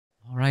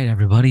right,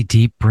 everybody.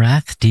 Deep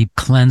breath, deep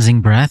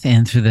cleansing breath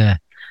in through the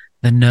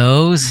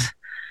nose,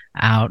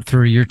 out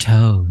through your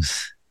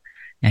toes.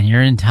 And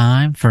you're in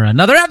time for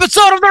another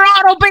episode of Their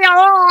Auto Be a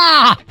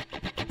Law.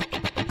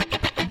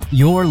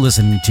 You're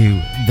listening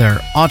to Their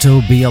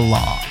Auto Be a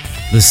Law,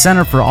 the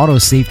Center for Auto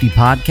Safety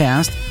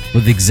podcast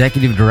with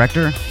Executive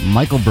Director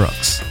Michael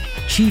Brooks,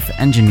 Chief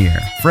Engineer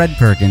Fred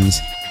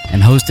Perkins,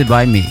 and hosted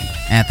by me,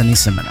 Anthony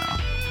Cimino.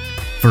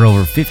 For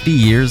over 50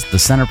 years, the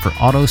Center for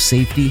Auto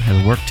Safety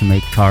has worked to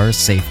make cars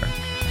safer.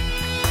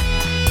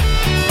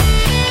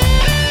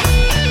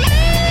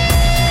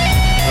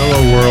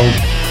 Hello, world.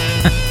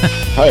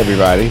 Hi,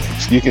 everybody.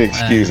 You can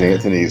excuse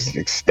Anthony's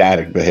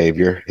ecstatic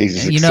behavior. He's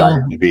just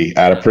excited to be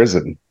out of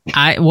prison.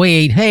 Why?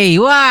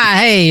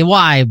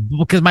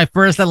 Because my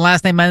first and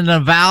last name ended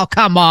in a vowel?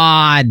 Come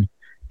on.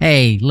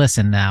 Hey,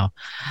 listen now.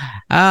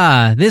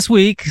 This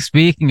week,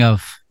 speaking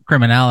of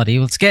criminality,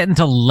 let's get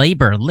into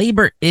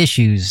labor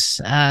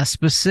issues,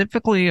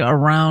 specifically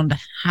around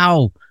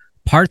how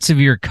parts of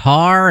your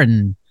car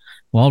and,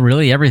 well,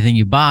 really everything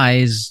you buy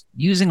is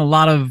using a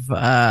lot of,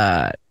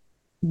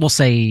 we'll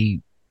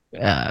say,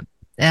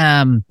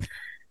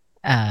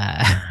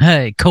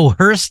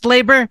 coerced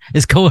labor.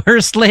 Is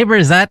coerced labor,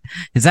 is that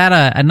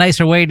a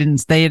nicer way to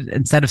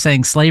instead of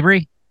saying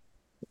slavery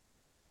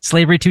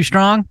too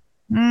strong?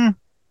 No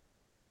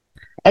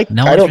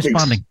one's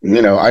responding.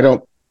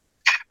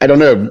 I don't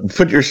know.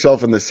 Put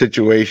yourself in the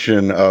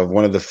situation of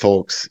one of the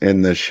folks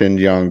in the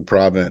Xinjiang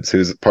province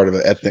who's part of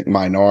an ethnic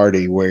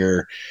minority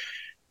where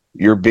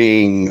you're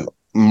being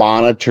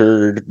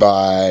monitored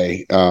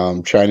by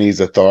Chinese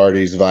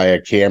authorities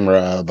via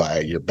camera,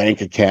 by your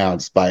bank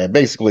accounts, by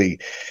basically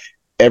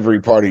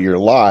every part of your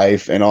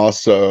life, and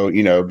also,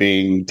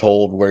 being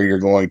told where you're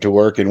going to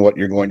work and what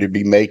you're going to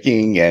be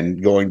making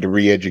and going to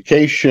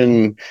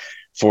re-education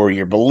for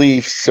your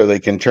beliefs so they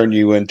can turn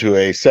you into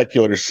a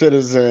secular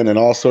citizen and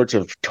all sorts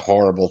of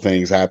horrible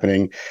things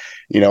happening.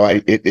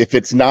 If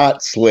it's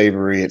not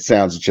slavery, it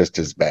sounds just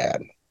as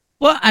bad.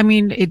 Well, I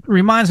mean, it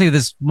reminds me of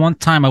this one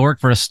time I worked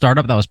for a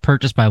startup that was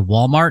purchased by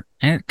Walmart,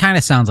 and it kind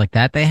of sounds like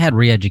that. They had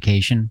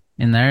re-education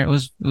in there. It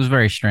was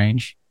very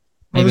strange.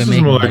 Well, this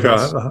is more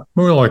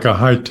like a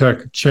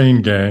high-tech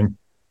chain gang,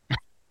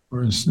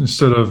 where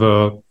instead of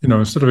a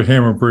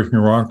hammer breaking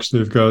rocks,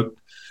 they've got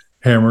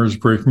hammers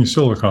breaking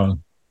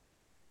silicon.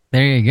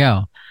 There you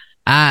go.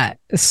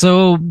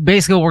 So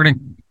basically what we're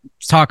going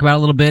to talk about a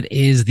little bit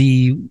is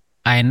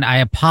and I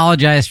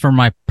apologize for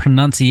my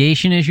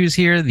pronunciation issues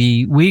here.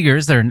 The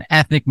Uyghurs, they're an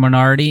ethnic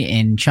minority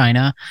in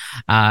China,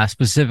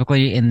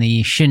 specifically in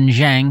the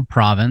Xinjiang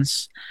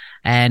province.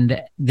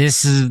 And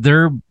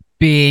they're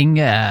being,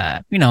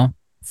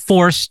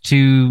 forced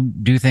to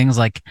do things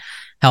like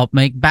help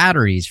make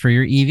batteries for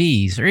your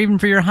EVs or even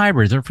for your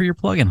hybrids or for your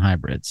plug-in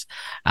hybrids.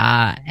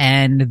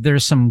 And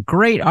there's some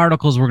great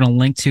articles we're going to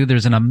link to.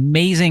 There's an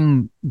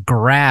amazing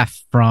graph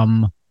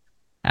from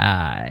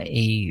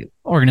a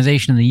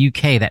organization in the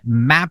UK that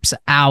maps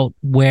out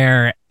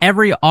where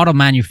every auto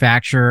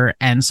manufacturer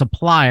and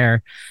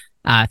supplier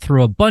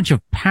through a bunch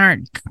of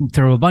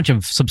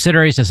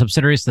subsidiaries to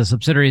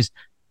subsidiaries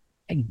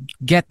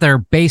get their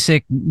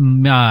basic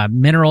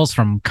minerals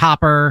from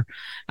copper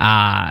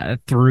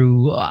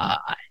through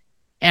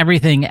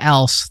everything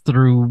else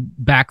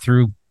back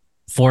through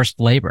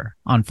forced labor,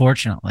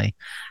 unfortunately.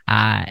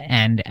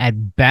 And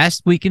at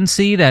best, we can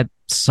see that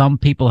some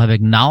people have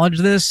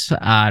acknowledged this.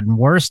 And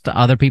worst,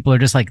 other people are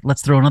just like,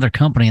 let's throw another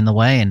company in the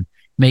way and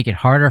make it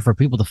harder for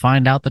people to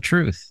find out the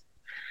truth.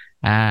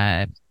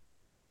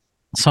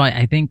 So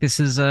I think this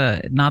is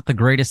not the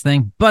greatest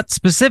thing, but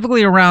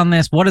specifically around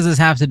this, what does this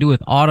have to do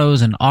with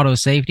autos and auto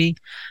safety?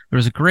 There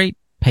was a great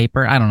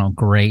paper. I don't know,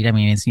 great. I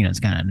mean, it's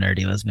kind of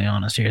nerdy. Let's be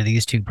honest here.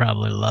 These two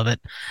probably love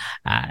it.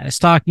 It's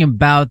talking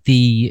about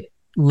the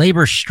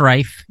labor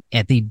strife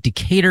at the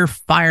Decatur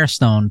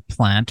Firestone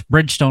plant,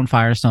 Bridgestone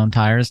Firestone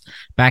tires,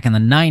 back in the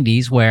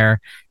 90s, where,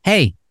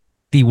 hey,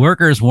 the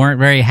workers weren't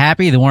very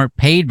happy. They weren't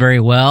paid very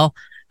well.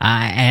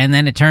 And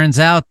then it turns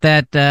out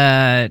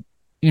that,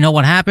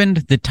 what happened?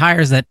 The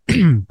tires that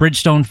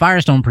Bridgestone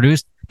Firestone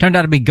produced turned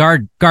out to be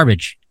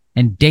garbage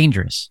and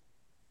dangerous.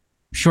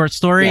 Short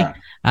story,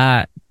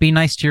 be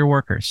nice to your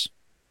workers.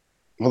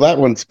 Well, that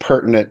one's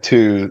pertinent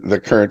to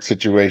the current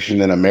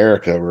situation in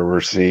America, where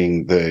we're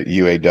seeing the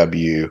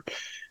UAW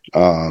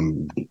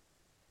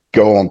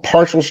go on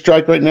partial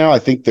strike right now. I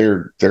think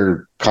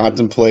they're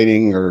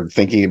contemplating or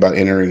thinking about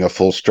entering a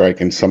full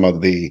strike in some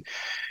of the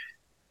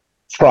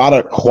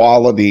product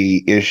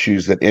quality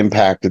issues that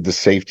impacted the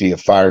safety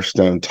of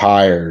Firestone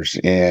tires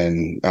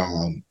in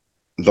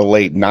the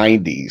late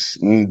 90s.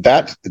 And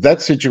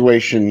that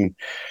situation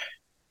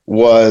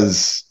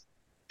was,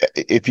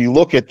 if you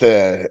look at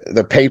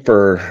the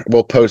paper,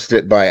 we'll post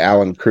it, by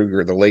Alan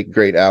Kruger, the late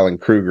great Alan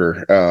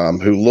Kruger,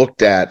 who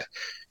looked at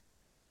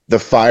the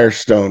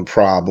Firestone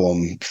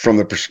problem from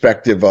the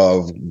perspective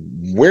of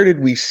where did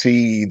we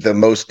see the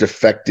most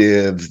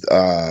defective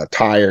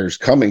tires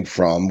coming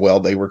from? Well,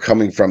 they were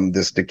coming from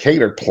this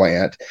Decatur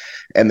plant,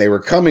 and they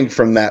were coming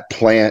from that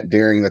plant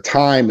during the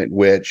time at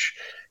which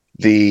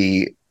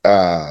the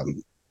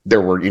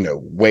there were,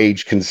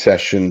 wage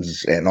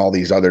concessions and all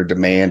these other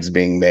demands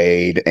being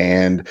made.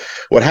 And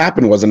what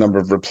happened was a number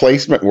of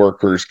replacement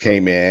workers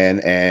came in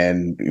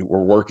and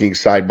were working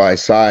side by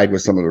side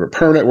with some of the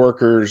permanent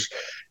workers.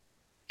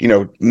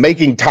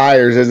 Making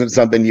tires isn't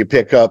something you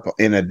pick up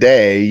in a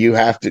day. You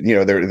have to,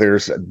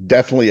 there's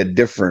definitely a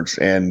difference.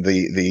 And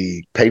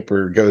the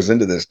paper goes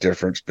into this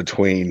difference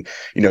between,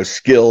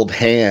 skilled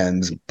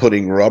hands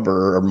putting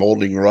rubber or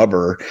molding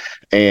rubber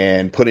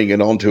and putting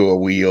it onto a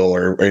wheel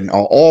and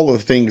all the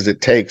things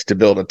it takes to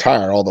build a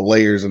tire, all the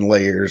layers and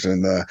layers.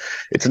 And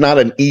it's not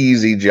an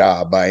easy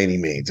job by any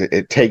means.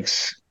 It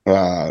takes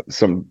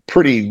some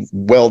pretty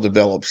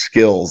well-developed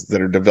skills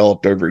that are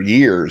developed over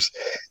years.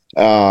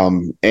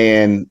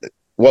 And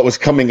what was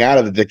coming out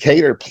of the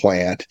Decatur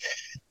plant,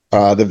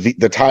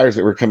 the tires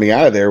that were coming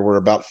out of there were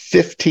about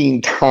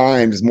 15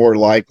 times more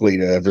likely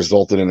to have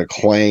resulted in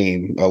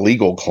a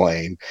legal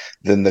claim,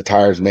 than the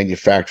tires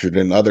manufactured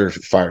in other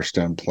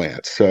Firestone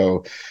plants.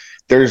 So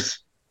there's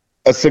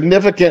a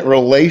significant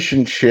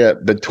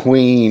relationship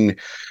between,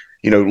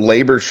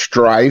 labor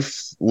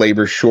strife,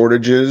 labor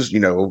shortages,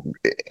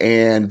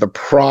 and the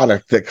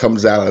product that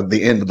comes out of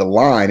the end of the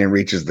line and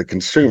reaches the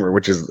consumer,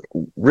 which is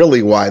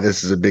really why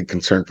this is a big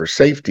concern for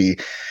safety.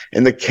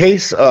 In the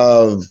case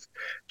of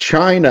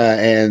China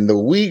and the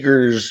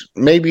Uyghurs,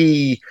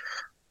 maybe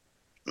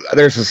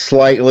there's a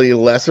slightly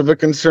less of a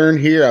concern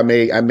here. I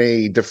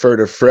may defer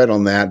to Fred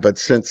on that, but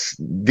since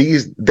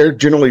they're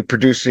generally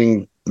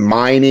producing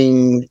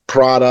mining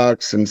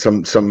products and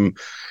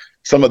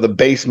some of the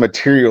base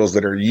materials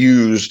that are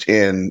used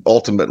in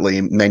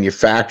ultimately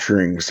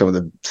manufacturing some of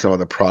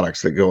the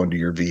products that go into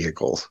your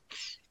vehicles.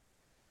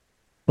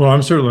 Well,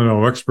 I'm certainly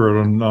no expert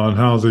on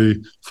how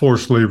the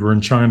forced labor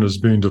in China is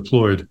being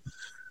deployed.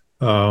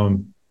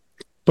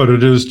 But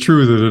it is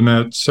true that in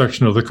that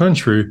section of the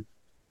country,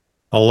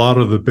 a lot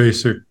of the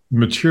basic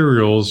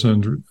materials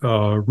and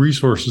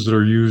resources that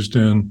are used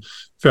in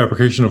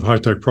fabrication of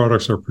high-tech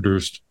products are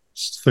produced.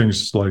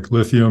 Things like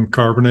lithium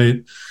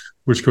carbonate,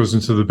 which goes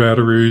into the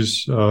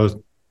batteries,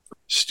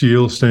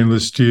 steel,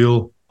 stainless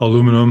steel,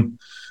 aluminum,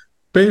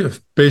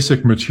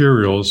 basic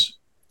materials.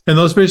 And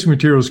those basic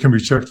materials can be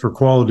checked for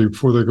quality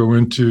before they go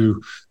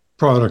into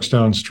products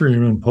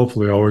downstream, and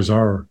hopefully always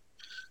are.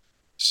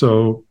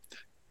 So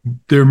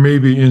there may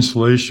be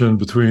insulation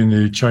between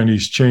the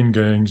Chinese chain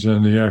gangs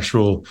and the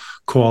actual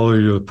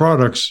quality of the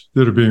products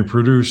that are being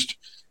produced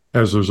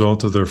as a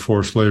result of their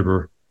forced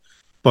labor.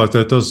 But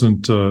that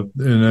doesn't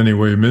in any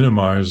way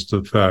minimize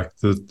the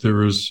fact that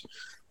there is,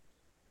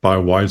 by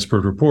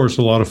widespread reports,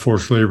 a lot of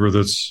forced labor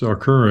that's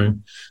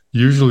occurring,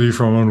 usually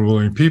from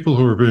unwilling people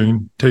who are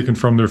being taken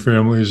from their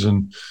families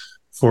and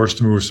forced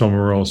to move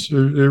somewhere else. It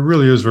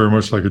really is very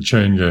much like a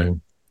chain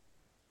gang.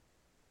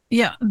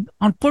 Yeah,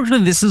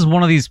 unfortunately, this is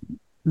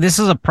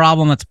a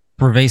problem that's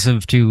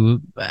pervasive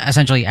to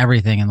essentially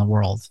everything in the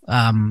world.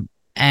 And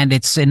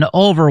it's an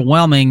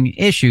overwhelming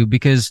issue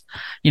because,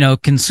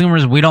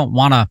 consumers, we don't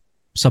want to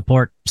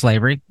support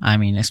slavery. I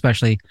mean,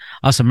 especially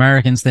us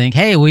Americans think,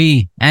 hey,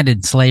 we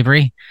ended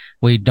slavery.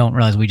 We don't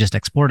realize we just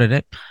exported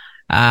it.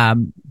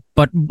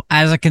 But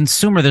as a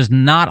consumer, there's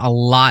not a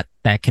lot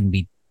that can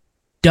be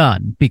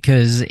done,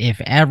 because if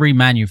every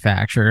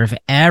manufacturer, if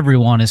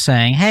everyone is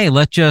saying, hey,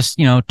 let's just,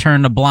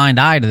 turn a blind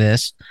eye to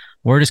this,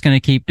 we're just going to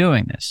keep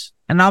doing this.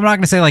 And I'm not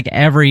going to say like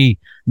every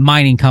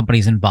mining company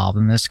is involved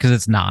in this, because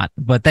it's not.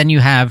 But then you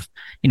have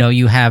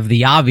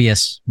the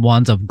obvious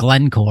ones of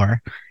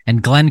Glencore,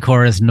 and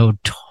Glencore is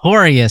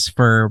notorious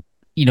for,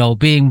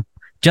 being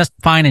just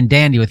fine and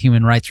dandy with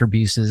human rights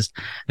abuses.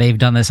 They've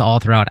done this all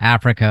throughout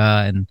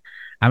Africa. And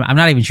I'm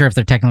not even sure if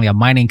they're technically a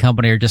mining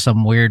company or just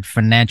some weird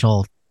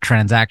financial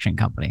transaction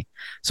company.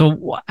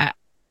 So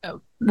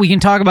we can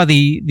talk about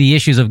the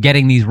issues of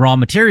getting these raw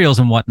materials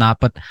and whatnot,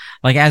 but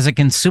like as a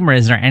consumer,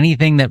 is there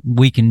anything that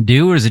we can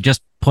do, or is it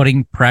just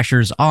putting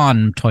pressures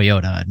on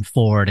Toyota and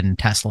Ford and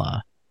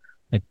Tesla?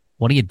 Like,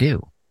 what do you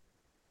do?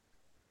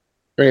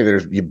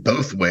 There's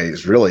both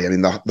ways, really. I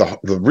mean,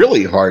 the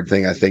really hard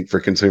thing, I think, for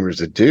consumers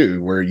to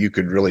do, where you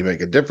could really make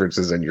a difference,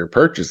 is in your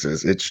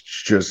purchases. It's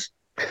just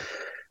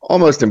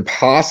almost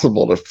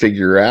impossible to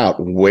figure out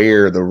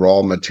where the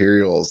raw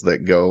materials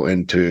that go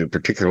into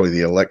particularly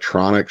the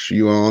electronics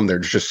you own.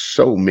 There's just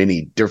so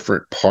many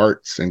different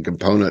parts and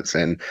components.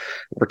 And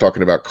we're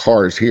talking about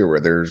cars here where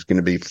there's going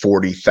to be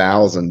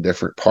 40,000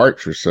 different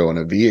parts or so in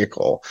a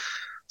vehicle.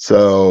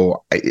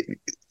 So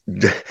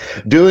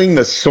doing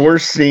the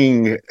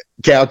sourcing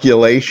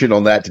calculation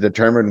on that to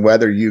determine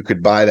whether you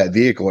could buy that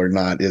vehicle or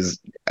not is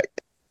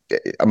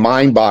a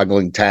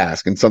mind-boggling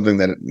task, and something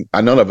that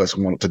none of us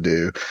want to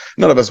do.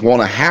 None of us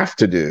want to have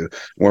to do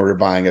when we're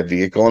buying a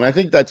vehicle. And I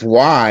think that's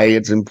why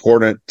it's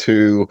important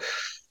to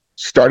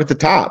start at the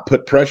top,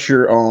 put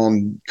pressure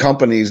on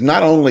companies,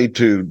 not only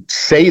to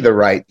say the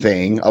right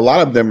thing. A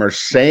lot of them are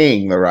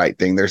saying the right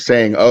thing. They're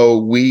saying, oh,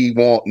 we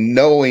won't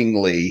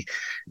knowingly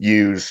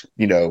use,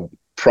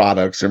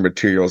 products or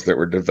materials that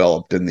were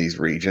developed in these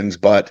regions.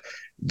 But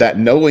that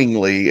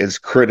knowingly is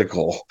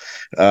critical,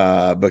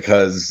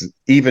 because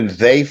even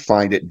they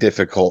find it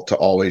difficult to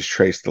always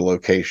trace the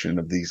location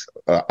of these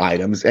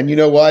items. And you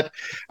know what?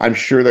 I'm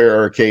sure there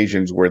are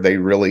occasions where they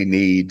really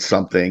need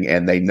something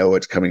and they know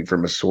it's coming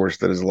from a source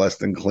that is less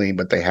than clean,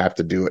 but they have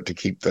to do it to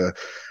keep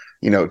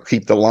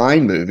the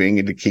line moving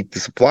and to keep the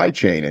supply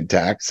chain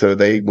intact. So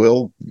they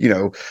will,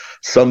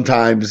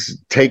 sometimes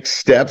take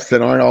steps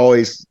that aren't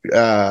always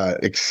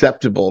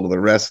acceptable to the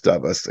rest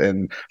of us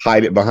and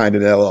hide it behind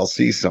an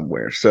LLC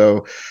somewhere.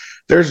 So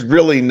there's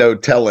really no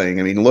telling.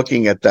 I mean,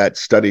 looking at that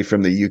study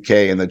from the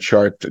UK and the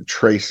chart that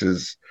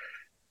traces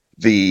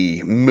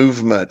the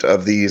movement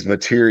of these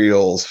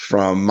materials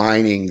from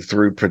mining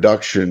through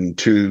production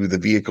to the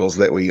vehicles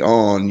that we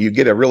own, you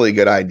get a really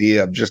good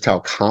idea of just how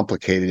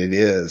complicated it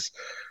is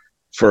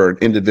for an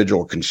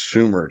individual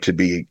consumer to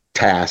be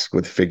tasked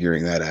with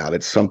figuring that out.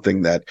 It's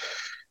something that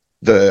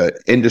the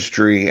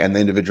industry and the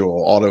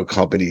individual auto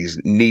companies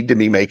need to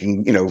be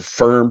making,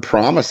 firm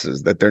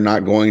promises that they're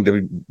not going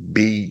to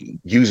be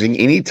using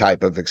any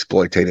type of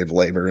exploitative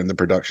labor in the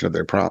production of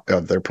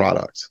their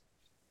products.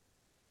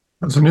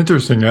 That's an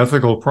interesting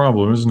ethical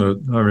problem, isn't it?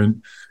 I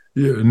mean,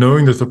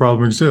 knowing that the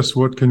problem exists,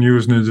 what can you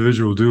as an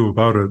individual do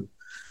about it?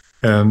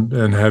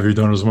 And have you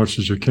done as much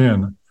as you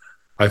can?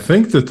 I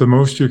think that the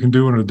most you can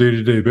do on a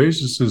day-to-day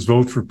basis is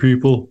vote for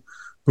people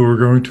who are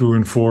going to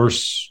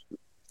enforce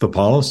the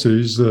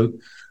policies that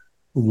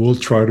will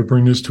try to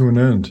bring this to an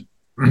end.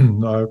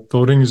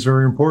 Voting is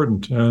very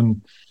important.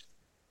 And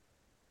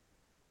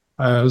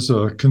as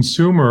a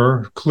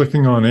consumer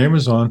clicking on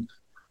Amazon,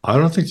 I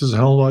don't think there's a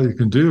hell of a lot you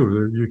can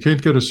do. You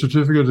can't get a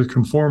certificate of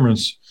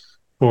conformance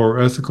for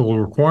ethical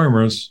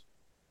requirements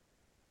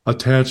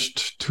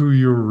attached to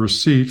your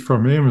receipt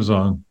from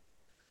Amazon.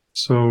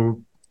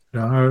 So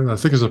I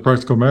think as a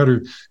practical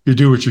matter, you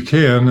do what you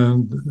can,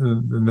 and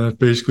that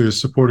basically is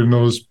supporting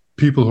those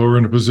people who are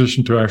in a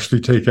position to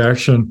actually take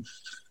action,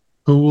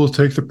 who will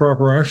take the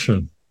proper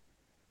action.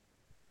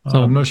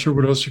 So, I'm not sure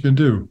what else you can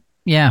do.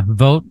 Yeah,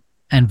 vote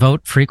and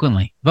vote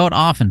frequently. Vote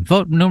often.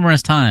 Vote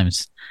numerous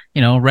times.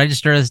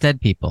 Register as dead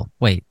people.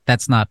 Wait,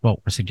 that's not what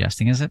we're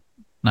suggesting, is it?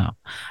 No.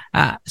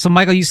 So,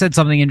 Michael, you said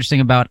something interesting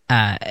about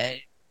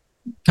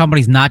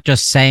companies not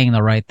just saying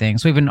the right thing.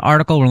 So we have an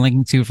article we're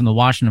linking to from the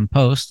Washington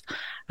Post.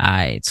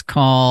 It's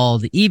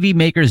called EV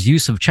Makers'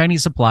 Use of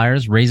Chinese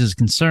Suppliers Raises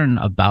Concern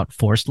About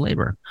Forced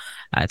Labor.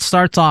 It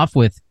starts off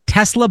with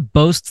Tesla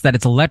boasts that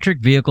its electric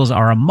vehicles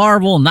are a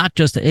marvel, not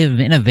just of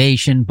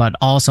innovation, but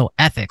also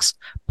ethics,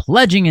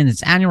 pledging in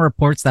its annual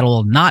reports that it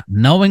will not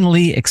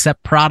knowingly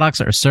accept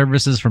products or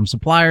services from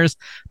suppliers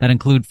that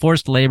include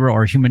forced labor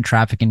or human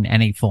trafficking in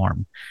any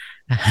form.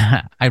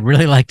 I'd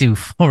really like to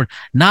forward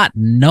not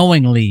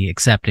knowingly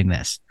accepting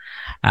this.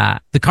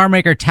 The car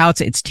maker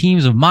touts its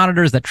teams of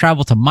monitors that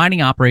travel to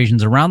mining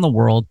operations around the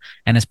world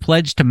and has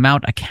pledged to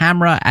mount a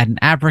camera at an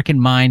African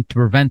mine to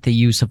prevent the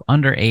use of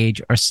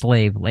underage or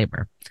slave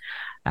labor.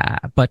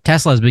 But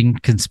Tesla has been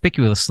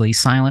conspicuously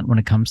silent when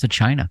it comes to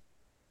China,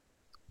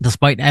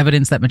 despite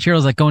evidence that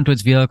materials that go into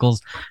its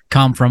vehicles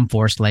come from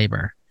forced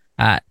labor.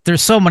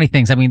 There's so many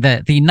things. I mean,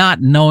 the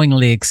not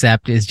knowingly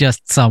accept is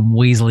just some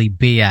Weasley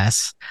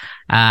BS.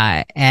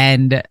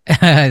 And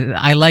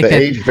I like the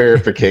that age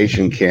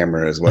verification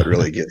camera is what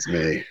really gets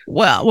me.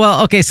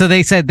 Well, okay. So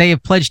they said they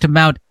have pledged to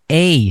mount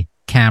a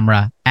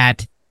camera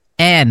at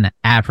an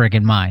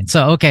African mine.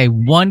 So, okay,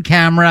 one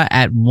camera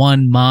at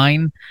one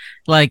mine.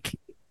 Like,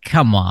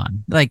 come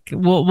on. Like,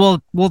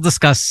 we'll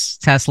discuss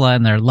Tesla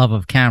and their love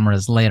of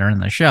cameras later in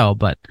the show,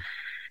 but I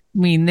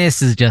mean,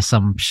 this is just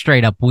some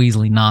straight up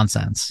Weasley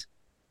nonsense.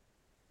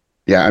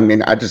 Yeah, I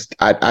mean,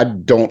 I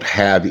don't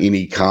have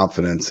any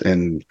confidence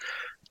in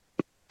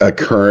a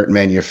current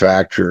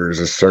manufacturer's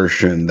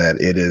assertion that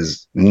it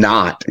is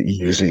not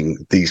using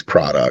these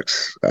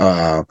products.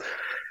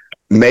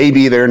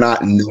 Maybe they're not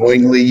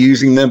knowingly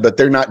using them, but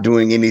they're not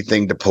doing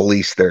anything to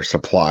police their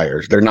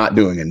suppliers. They're not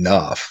doing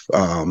enough.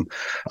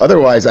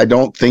 Otherwise, I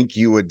don't think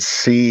you would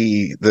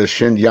see the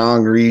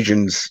Xinjiang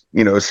regions,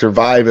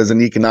 survive as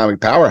an economic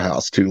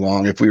powerhouse too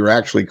long if we were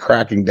actually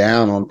cracking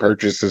down on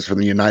purchases from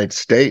the United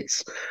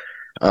States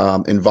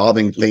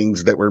involving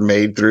things that were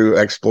made through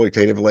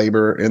exploitative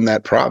labor in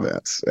that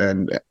province.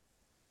 And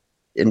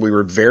we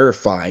were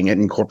verifying it,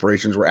 and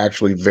corporations were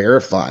actually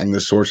verifying the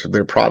source of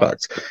their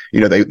products.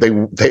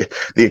 The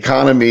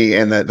economy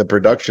and the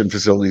production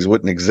facilities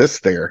wouldn't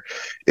exist there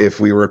if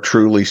we were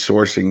truly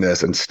sourcing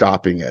this and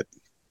stopping it.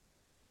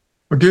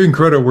 Well, giving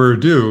credit where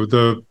due,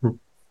 the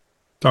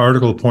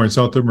article points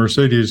out that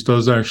Mercedes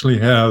does actually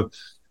have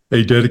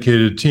a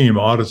dedicated team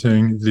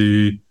auditing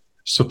the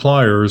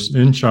suppliers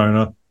in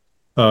China,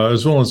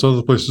 as well as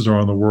other places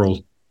around the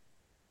world.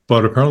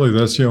 But apparently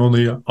that's the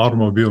only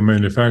automobile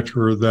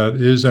manufacturer that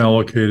is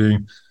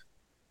allocating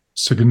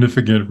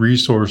significant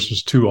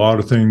resources to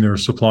auditing their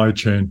supply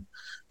chain.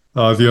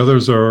 The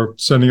others are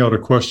sending out a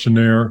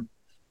questionnaire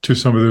to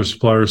some of their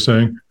suppliers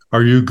saying,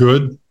 "Are you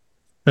good?"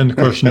 And the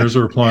questionnaires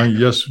are replying,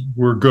 "Yes,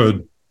 we're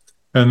good."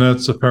 And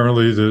that's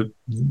apparently the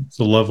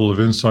level of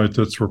insight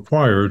that's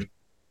required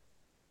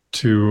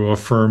to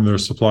affirm their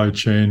supply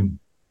chain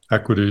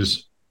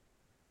equities.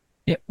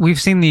 Yeah, we've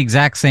seen the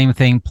exact same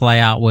thing play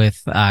out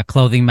with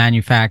clothing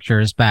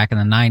manufacturers back in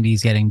the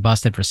 90s getting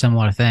busted for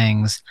similar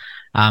things,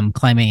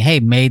 claiming, hey,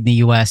 made in the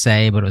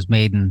USA, but it was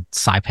made in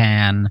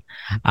Saipan,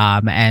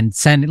 and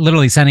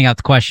literally sending out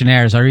the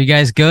questionnaires. Are you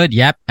guys good?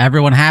 Yep.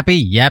 Everyone happy?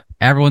 Yep.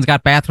 Everyone's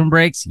got bathroom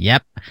breaks?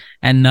 Yep.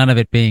 And none of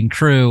it being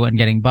true and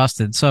getting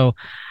busted. So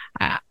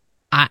I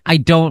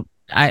don't,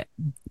 I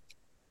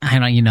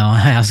don't,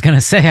 I was going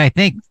to say, I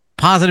think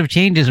positive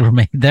changes were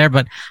made there,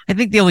 but I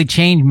think the only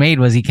change made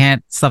was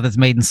stuff that's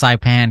made in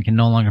Saipan can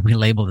no longer be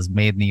labeled as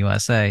made in the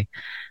USA.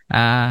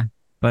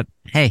 But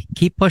hey,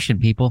 keep pushing,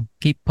 people.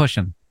 Keep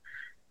pushing.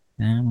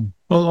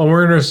 Well,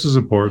 awareness is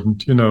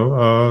important.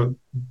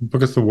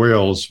 Look at the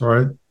whales,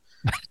 right?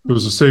 It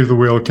was a Save the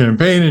Whale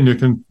campaign,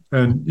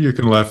 and you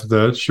can laugh at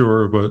that,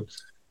 sure, but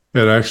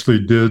it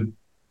actually did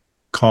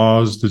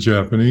cause the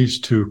Japanese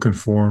to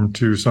conform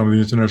to some of the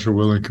International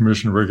Whaling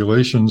Commission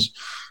regulations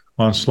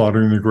on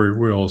slaughtering the great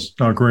whales.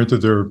 Now,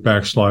 granted, they're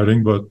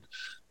backsliding, but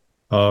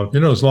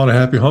there's a lot of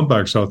happy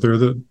humpbacks out there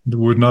that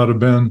would not have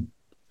been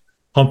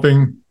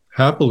humping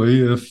happily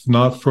if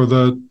not for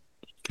the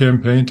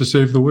campaign to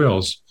save the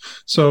whales.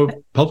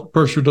 So public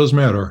pressure does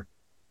matter.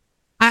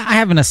 I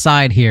have an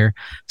aside here.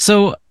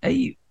 So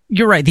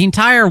you're right. The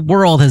entire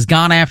world has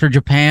gone after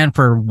Japan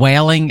for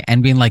whaling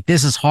and being like,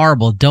 this is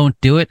horrible, don't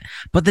do it.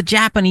 But the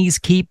Japanese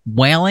keep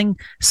whaling.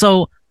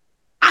 So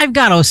I've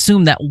got to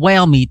assume that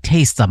whale meat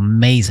tastes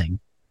amazing.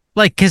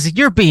 Like, because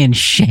you're being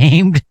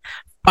shamed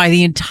by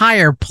the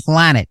entire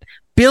planet.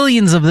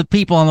 Billions of the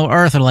people on the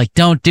earth are like,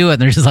 don't do it.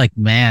 And they're just like,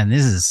 man,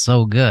 this is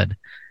so good.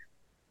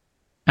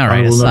 All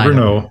right. We'll never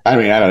know. I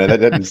mean, I don't know. That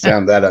doesn't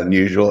sound that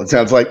unusual. It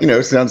sounds like,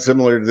 it sounds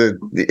similar to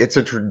it's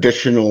a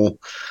traditional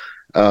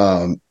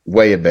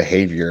way of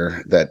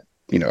behavior that,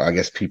 I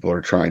guess people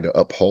are trying to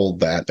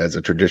uphold that as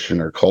a tradition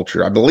or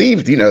culture. I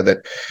believe the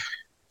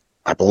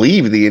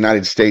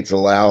United States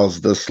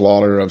allows the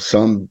slaughter of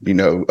some,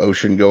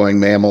 ocean-going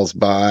mammals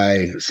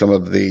by some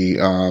of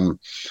the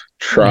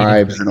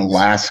tribes in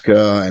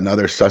Alaska and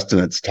other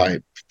sustenance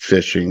type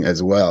fishing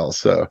as well.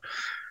 So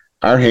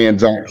our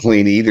hands aren't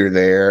clean either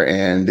there,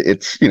 and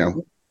it's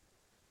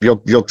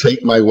you'll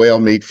take my whale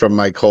meat from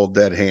my cold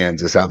dead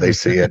hands is how they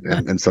see it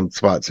in some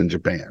spots in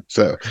Japan.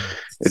 So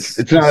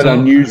it's not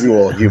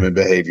unusual human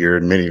behavior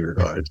in many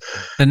regards.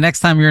 The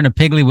next time you're in a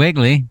Piggly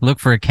Wiggly, look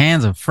for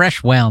cans of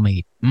fresh whale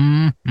meat.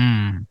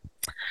 Mm-hmm.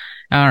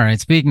 All right.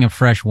 Speaking of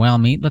fresh whale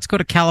meat, let's go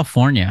to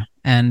California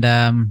and,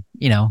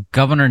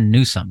 Governor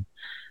Newsom.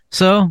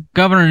 So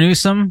Governor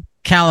Newsom,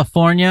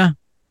 California,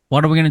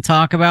 what are we going to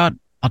talk about?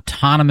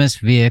 Autonomous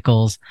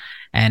vehicles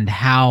and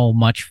how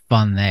much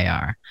fun they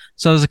are.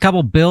 So there's a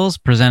couple bills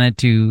presented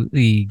to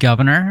the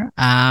governor,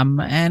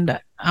 and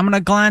I'm going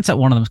to glance at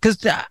one of them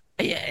because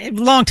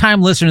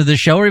long-time listeners to the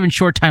show or even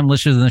short-time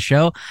listeners of the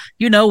show,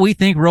 we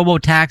think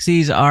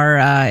robo-taxis are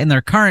in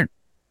their current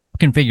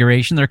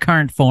configuration, their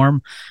current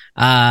form,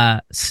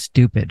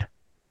 stupid,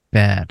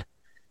 bad.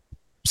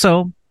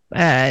 So,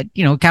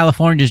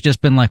 California's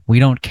just been like, we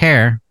don't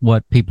care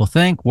what people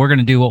think. We're going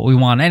to do what we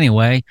want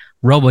anyway.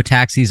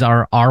 Robo-taxis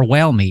are our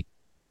whale meat.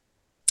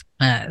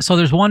 So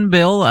there's one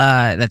bill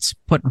that's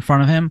put in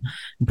front of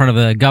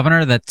the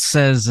governor that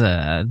says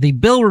the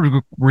bill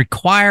would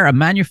require a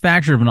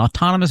manufacturer of an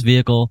autonomous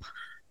vehicle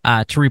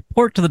to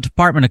report to the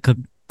Department a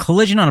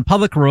collision on a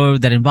public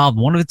road that involved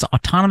one of its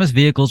autonomous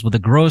vehicles with a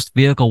gross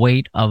vehicle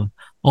weight of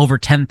over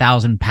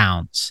 10,000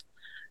 pounds,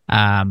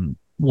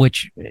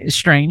 which is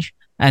strange.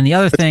 And the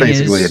other thing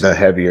basically is the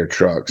heavier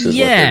trucks. Is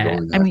what they're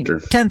going after.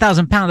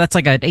 10,000 pounds, that's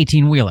like an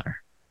 18-wheeler.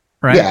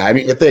 Right. Yeah, I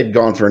mean, if they'd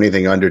gone for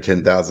anything under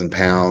 10,000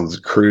 pounds,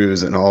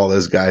 Cruz and all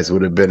those guys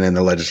would have been in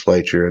the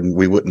legislature, and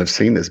we wouldn't have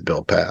seen this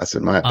bill pass,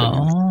 in my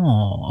opinion.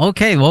 Oh,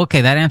 okay. Well,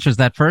 okay, that answers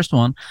that first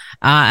one.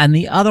 And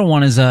the other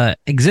one is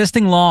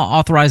existing law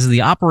authorizes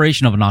the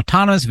operation of an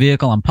autonomous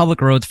vehicle on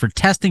public roads for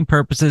testing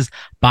purposes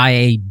by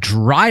a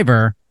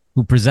driver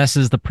who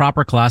possesses the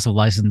proper class of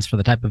license for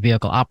the type of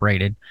vehicle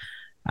operated.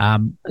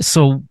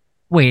 So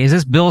wait, is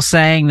this bill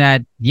saying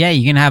that, yeah,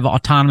 you can have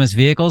autonomous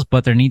vehicles,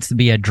 but there needs to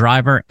be a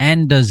driver?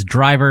 And does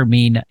driver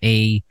mean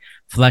a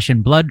flesh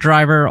and blood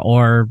driver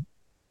or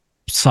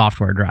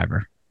software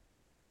driver?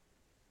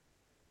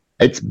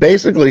 It's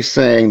basically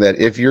saying that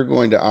if you're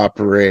going to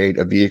operate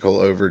a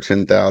vehicle over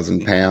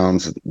 10,000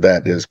 pounds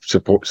that is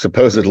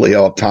supposedly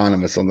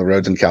autonomous on the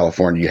roads in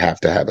California, you have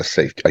to have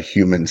a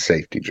human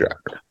safety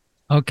driver.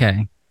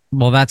 Okay.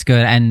 Well, that's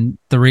good. And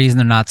the reason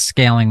they're not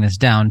scaling this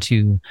down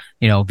to,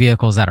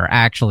 vehicles that are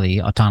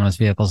actually autonomous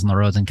vehicles on the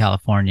roads in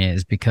California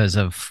is because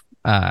of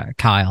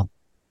Kyle.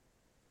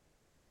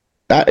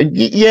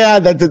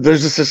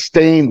 There's a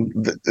sustained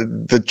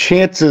the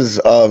chances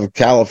of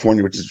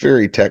California, which is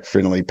very tech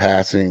friendly,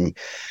 passing.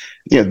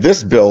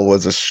 This bill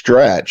was a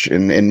stretch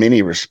in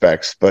many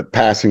respects, but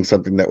passing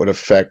something that would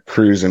affect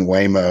Cruise and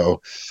Waymo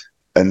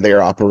and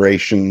their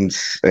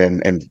operations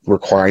and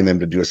requiring them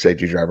to do a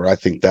safety driver, I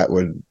think that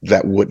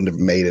wouldn't have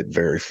made it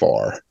very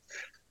far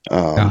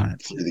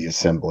through the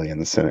assembly and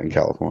the Senate in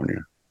California.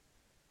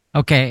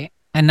 Okay.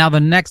 And now the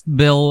next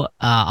bill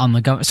on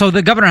the governor. So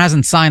the governor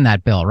hasn't signed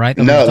that bill, right?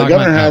 No, the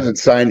governor hasn't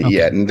signed it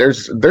yet, and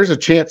there's a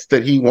chance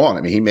that he won't.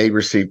 I mean, he may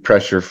receive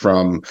pressure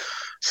from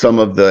some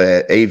of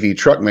the AV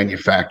truck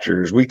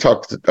manufacturers. We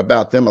talked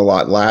about them a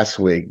lot last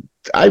week.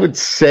 I would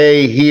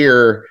say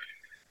here,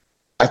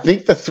 I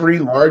think the three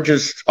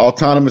largest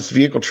autonomous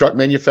vehicle truck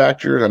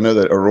manufacturers, I know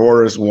that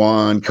Aurora is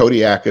one,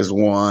 Kodiak is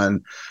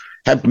one,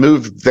 have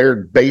moved their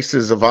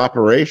bases of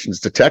operations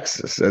to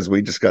Texas. As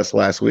we discussed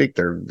last week,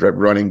 they're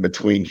running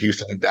between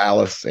Houston and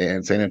Dallas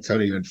and San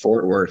Antonio and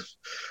Fort Worth,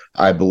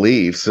 I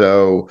believe.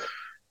 So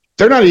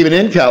they're not even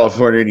in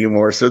California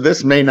anymore. So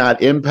this may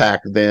not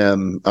impact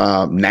them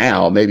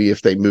now, maybe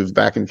if they move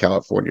back in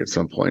California at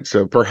some point.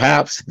 So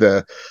perhaps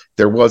there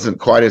wasn't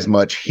quite as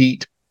much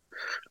heat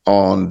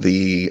on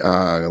the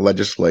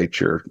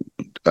legislature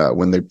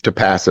to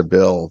pass a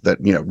bill that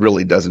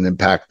really doesn't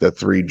impact the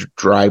three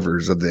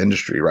drivers of the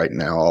industry right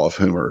now, all of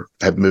whom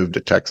have moved to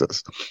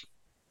Texas.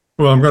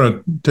 Well, I'm going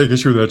to take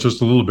issue with that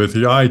just a little bit.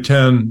 The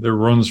I-10 that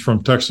runs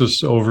from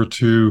Texas over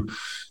to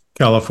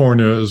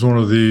California is one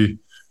of the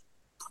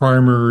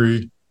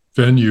primary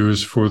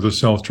venues for the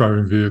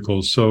self-driving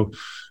vehicles. So,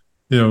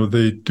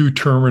 they do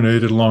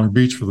terminate at Long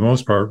Beach for the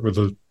most part,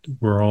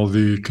 where all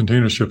the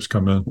container ships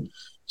come in.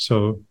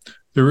 So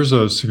there is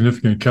a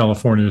significant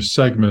California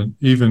segment,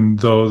 even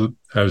though,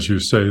 as you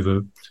say,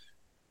 the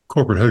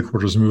corporate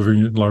headquarters is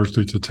moving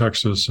largely to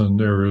Texas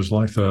and areas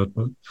like that.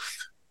 But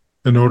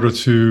in order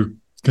to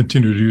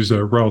continue to use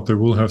that route, they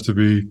will have to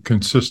be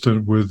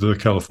consistent with the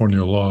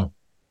California law.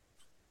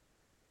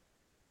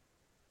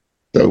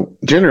 So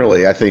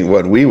generally, I think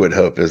what we would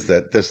hope is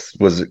that this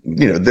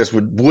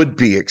would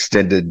be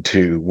extended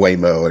to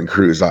Waymo and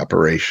Cruise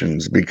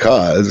operations,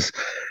 because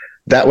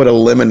that would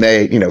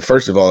eliminate,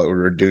 first of all, it would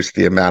reduce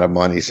the amount of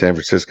money San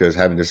Francisco is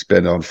having to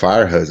spend on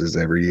fire hoses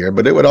every year,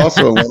 but it would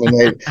also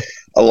eliminate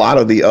a lot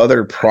of the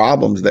other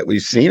problems that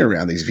we've seen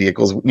around these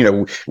vehicles.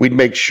 We'd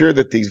make sure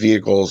that these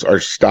vehicles are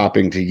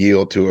stopping to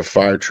yield to a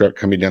fire truck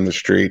coming down the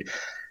street.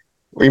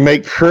 We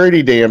make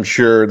pretty damn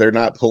sure they're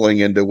not pulling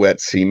into wet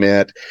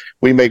cement.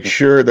 We make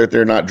sure that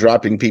they're not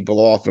dropping people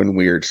off in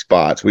weird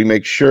spots. We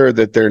make sure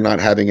that they're not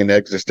having an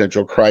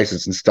existential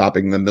crisis and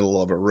stopping in the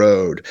middle of a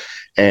road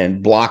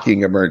and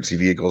blocking emergency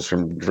vehicles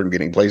from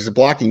getting places,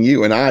 blocking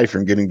you and I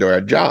from getting to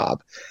our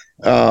job.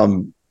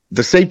 The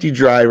safety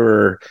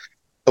driver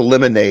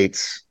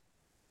eliminates,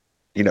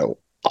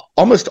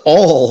 almost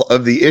all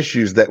of the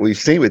issues that we've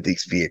seen with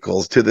these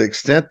vehicles, to the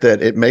extent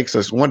that it makes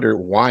us wonder,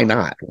 why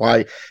not?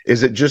 Why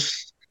is it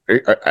just,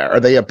 are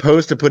they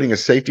opposed to putting a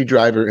safety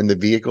driver in the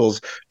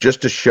vehicles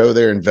just to show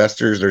their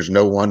investors there's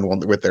no one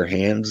with their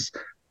hands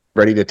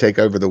ready to take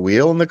over the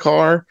wheel in the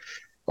car?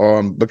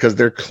 Because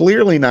they're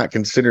clearly not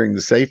considering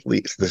the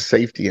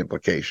safety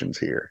implications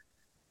here.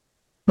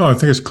 No, I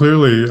think it's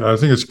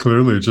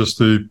clearly just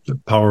the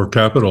power of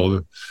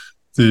capital.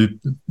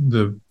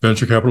 The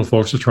venture capital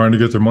folks are trying to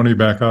get their money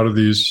back out of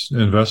these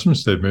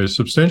investments they've made,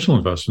 substantial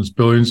investments,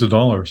 billions of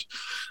dollars.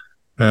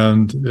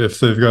 And if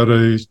they've got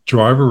a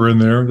driver in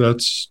there,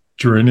 that's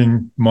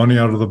draining money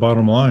out of the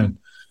bottom line.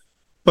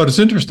 But it's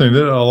interesting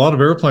that a lot of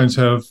airplanes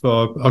have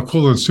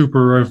equivalent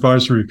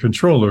supervisory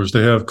controllers.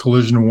 They have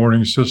collision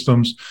warning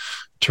systems,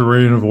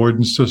 terrain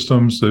avoidance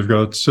systems. They've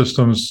got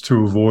systems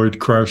to avoid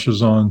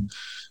crashes on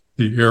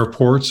the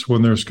airports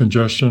when there's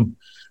congestion.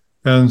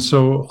 And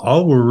so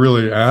all we're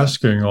really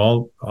asking,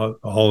 all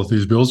of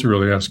these bills are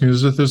really asking,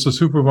 is that there's a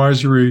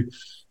supervisory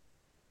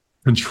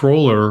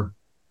controller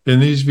in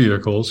these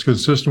vehicles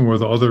consistent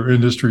with other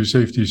industry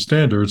safety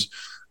standards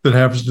that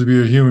happens to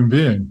be a human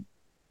being.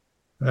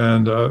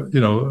 And,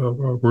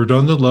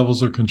 redundant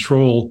levels of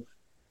control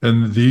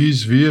in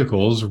these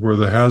vehicles where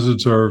the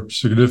hazards are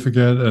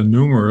significant and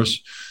numerous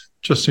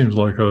just seems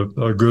like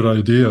a good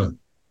idea.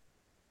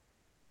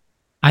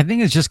 I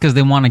think it's just because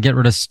they want to get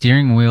rid of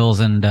steering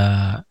wheels and,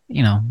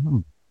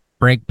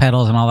 brake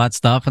pedals and all that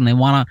stuff.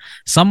 And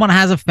someone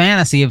has a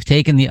fantasy of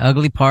taking the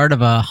ugly part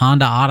of a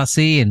Honda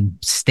Odyssey and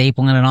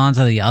stapling it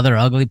onto the other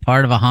ugly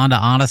part of a Honda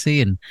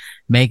Odyssey and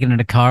making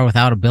it a car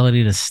without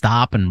ability to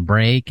stop and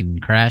brake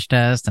and crash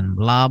test and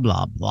blah,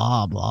 blah,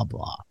 blah, blah,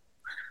 blah.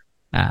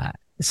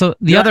 So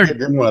the other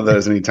been one of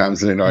those anytime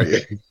soon, are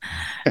you?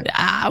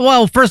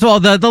 Well, first of all,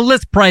 the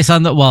list price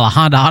on a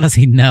Honda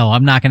Odyssey, no,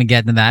 I'm not going to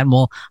get into that. And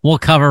we'll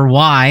cover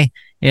why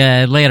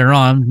later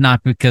on,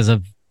 not because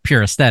of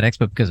pure aesthetics,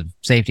 but because of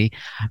safety.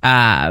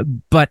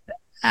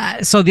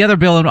 So the other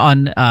bill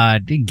on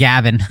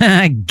Gavin,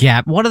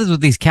 what is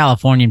with these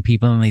Californian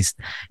people and these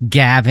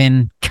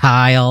Gavin,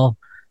 Kyle?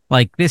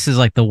 Like, this is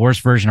like the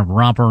worst version of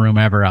Romper Room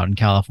ever out in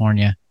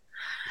California.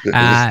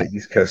 The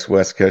East Coast,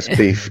 West Coast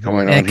beef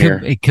going on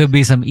here. It could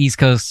be some East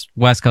Coast,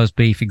 West Coast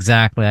beef.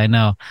 Exactly. I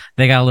know.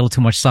 They got a little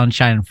too much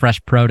sunshine and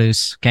fresh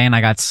produce. Okay. And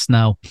I got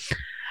snow.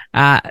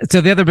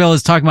 So the other bill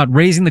is talking about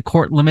raising the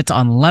court limits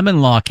on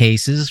lemon law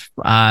cases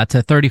to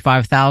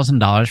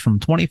 $35,000 from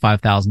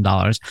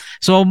 $25,000.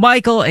 So,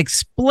 Michael,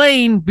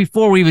 explain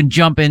before we even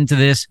jump into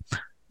this,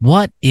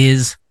 what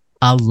is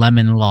a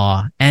lemon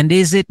law and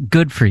is it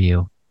good for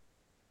you?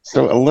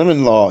 So a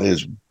lemon law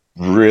is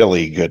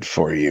really good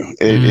for you.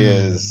 It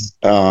is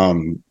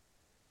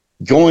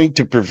going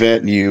to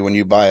prevent you when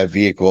you buy a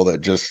vehicle that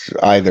just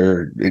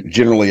either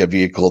generally a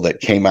vehicle that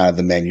came out of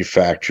the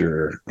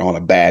manufacturer on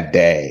a bad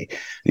day.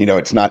 You know,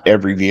 it's not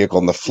every vehicle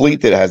in the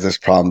fleet that has this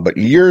problem, but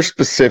your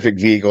specific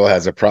vehicle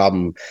has a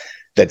problem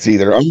that's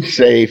either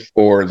unsafe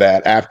or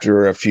that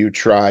after a few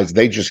tries,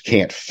 they just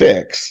can't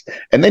fix,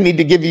 and they need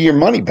to give you your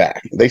money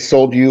back. They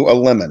sold you a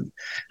lemon.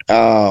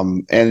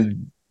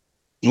 And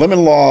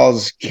lemon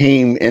laws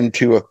came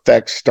into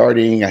effect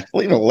starting, I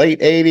believe, in the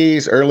late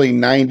 80s, early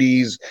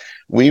 90s.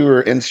 We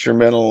were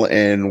instrumental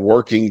in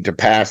working to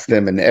pass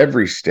them in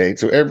every state.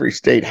 So every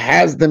state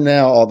has them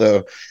now,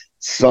 although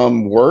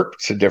some work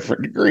to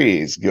different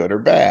degrees, good or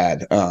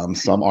bad.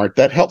 Some aren't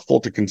that helpful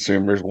to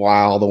consumers,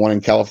 while the one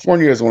in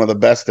California is one of the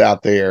best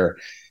out there.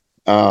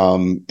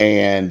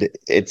 And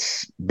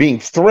it's being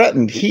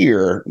threatened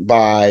here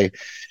by,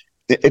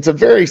 it's a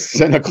very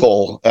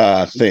cynical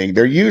thing.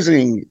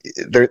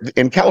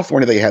 In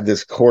California, they have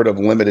this court of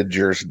limited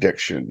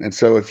jurisdiction. And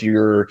so if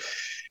your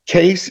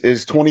case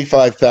is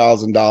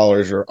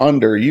 $25,000 or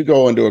under, you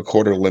go into a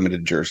court of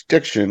limited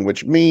jurisdiction,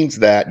 which means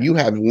that you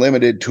have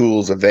limited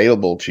tools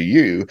available to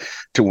you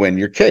to win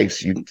your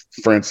case.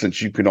 For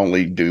instance, you can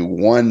only do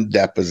one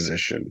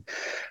deposition.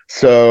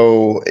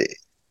 So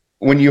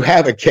when you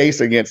have a case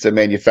against a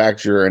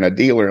manufacturer and a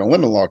dealer in a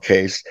lemon law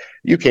case,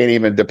 you can't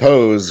even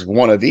depose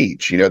one of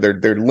each. You know, there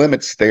are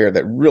limits there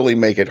that really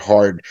make it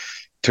hard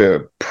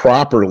to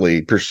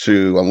properly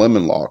pursue a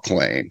lemon law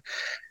claim.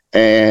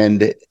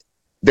 And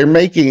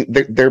this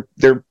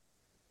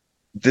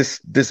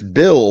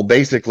bill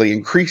basically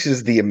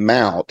increases the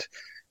amount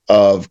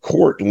of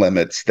court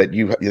limits that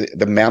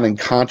the mounting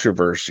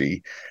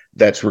controversy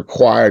that's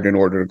required in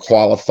order to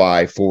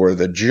qualify for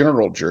the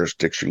general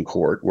jurisdiction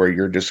court, where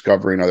you're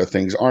discovering other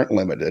things aren't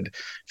limited,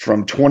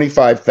 from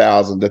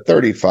 25,000 to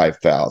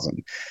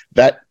 35,000.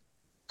 That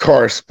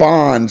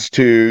corresponds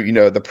to, you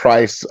know, the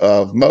price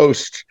of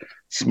most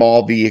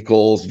small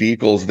vehicles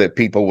that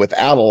people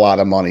without a lot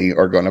of money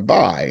are going to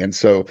buy. And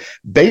so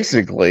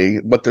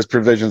basically what this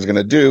provision is going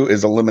to do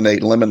is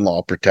eliminate lemon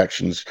law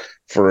protections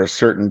for a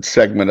certain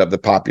segment of the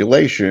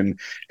population.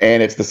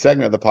 And it's the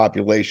segment of the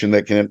population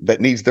that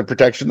needs the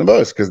protection the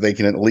most, because they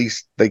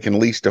can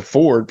least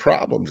afford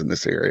problems in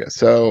this area.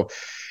 So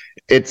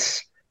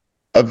it's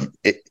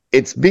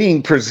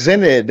being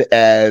presented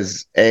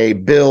as a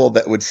bill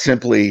that would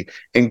simply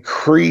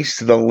increase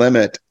the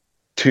limit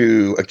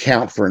to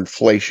account for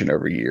inflation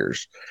over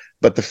years.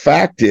 But the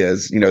fact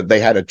is, you know, they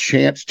had a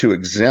chance to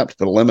exempt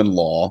the lemon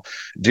law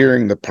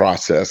during the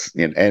process,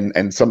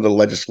 and some of the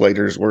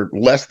legislators were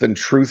less than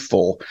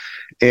truthful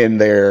in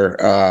their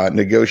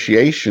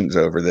negotiations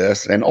over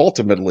this. And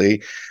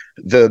ultimately,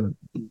 the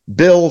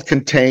bill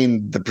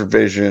contained the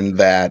provision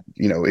that,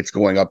 you know, it's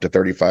going up to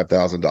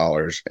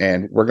 $35,000,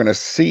 and we're going to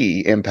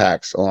see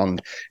impacts on,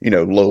 you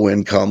know, low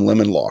income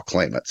lemon law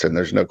claimants. And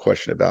there's no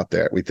question about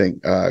that. We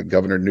think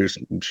Governor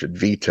Newsom should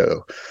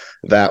veto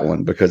that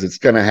one, because it's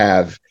going to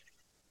have,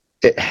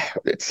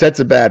 it sets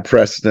a bad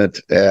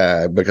precedent,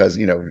 because,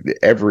 you know,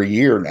 every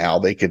year now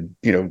they could,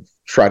 you know,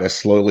 try to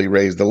slowly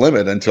raise the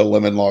limit until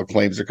lemon law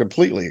claims are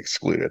completely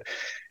excluded.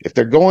 If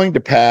they're going to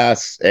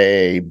pass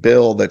a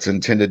bill that's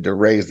intended to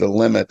raise the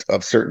limit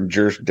of certain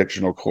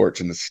jurisdictional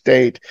courts in the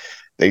state,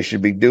 they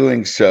should be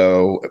doing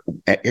so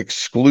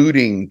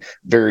excluding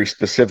very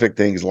specific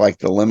things like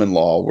the lemon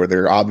law, where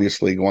they're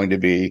obviously going to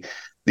be,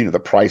 you know, the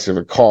price of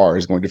a car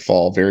is going to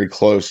fall very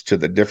close to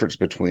the difference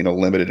between a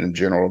limited and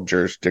general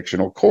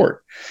jurisdictional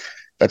court.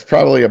 That's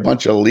probably a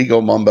bunch of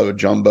legal mumbo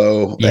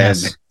jumbo.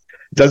 Yes. And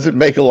doesn't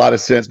make a lot of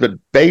sense, but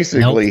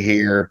basically Nope.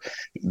 Here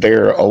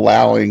they're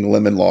allowing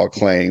lemon law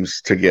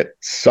claims to get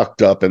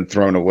sucked up and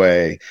thrown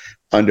away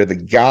under the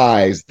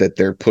guise that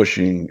they're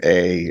pushing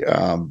a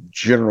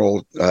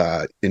general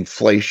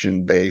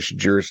inflation-based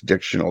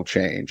jurisdictional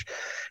change.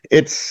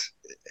 And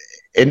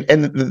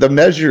the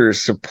measure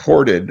is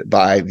supported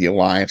by the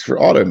Alliance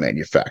for Auto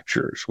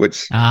Manufacturers,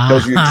 which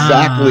tells you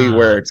exactly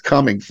where it's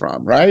coming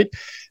from, right?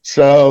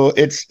 So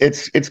it's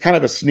kind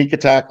of a sneak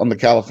attack on the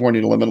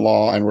California lemon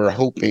law, and we're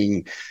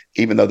hoping,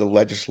 even though the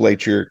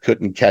legislature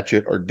couldn't catch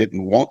it or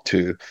didn't want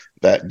to,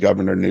 that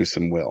Governor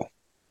Newsom will.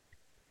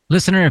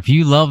 Listener, if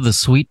you love the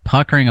sweet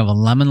puckering of a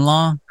lemon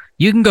law,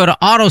 you can go to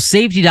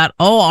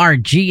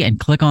autosafety.org and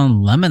click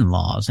on lemon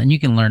laws, and you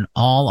can learn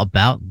all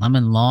about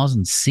lemon laws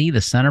and see the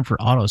Center for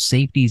Auto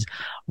Safety's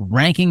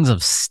rankings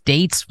of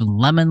states with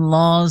lemon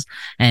laws.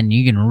 And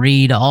you can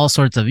read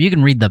you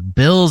can read the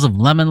bills of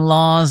lemon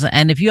laws.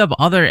 And if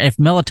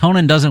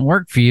melatonin doesn't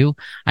work for you,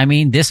 I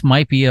mean, this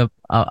might be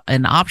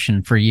an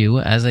option for you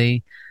as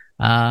a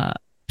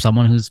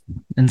someone who's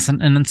an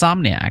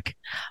insomniac.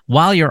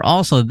 While you're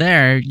also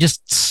there,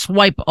 just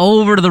swipe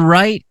over to the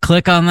right,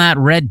 click on that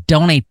red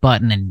donate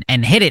button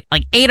and hit it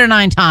like 8 or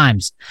 9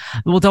 times.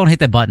 Well, don't hit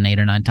that button 8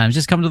 or 9 times.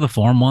 Just come to the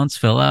form once,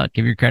 fill out,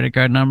 give your credit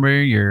card number,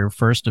 your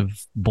first of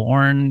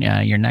born,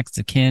 your next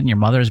of kin, your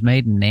mother's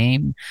maiden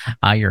name,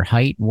 your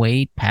height,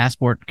 weight,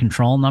 passport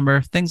control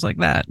number, things like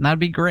that. And that'd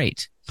be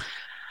great.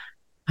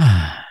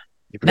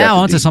 Now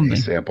onto something.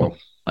 Sample.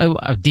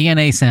 A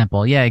DNA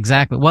sample. Yeah,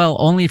 exactly. Well,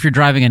 only if you're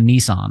driving a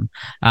Nissan,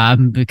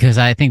 because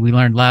I think we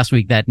learned last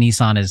week that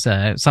Nissan is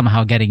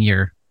somehow getting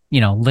your,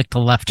 lick to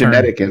left turn.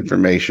 Genetic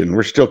information.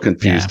 We're still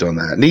confused on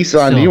that. Nissan,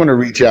 Still. do you want to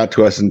reach out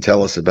to us and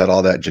tell us about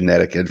all that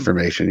genetic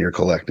information you're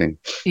collecting?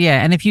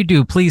 Yeah, and if you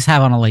do, please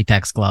have on a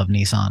latex glove,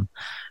 Nissan.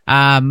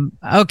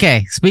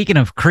 Okay, speaking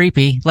of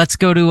creepy, let's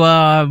go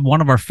to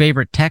one of our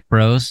favorite tech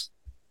bros,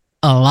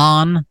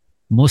 Elon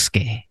Musk.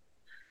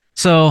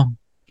 So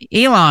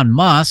Elon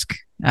Musk,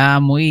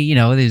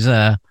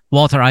 there's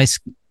Walter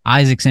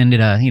Isaacson did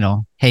a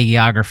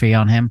hagiography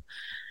on him,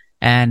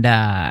 and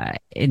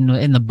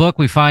in the book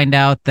we find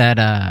out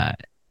that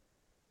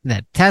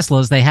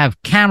Teslas, they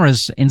have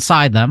cameras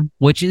inside them,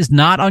 which is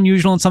not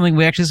unusual and something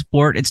we actually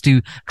support. It's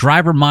to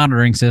driver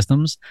monitoring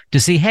systems to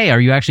see, hey, are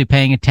you actually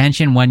paying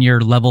attention when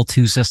your level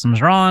 2 systems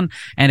are on?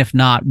 And if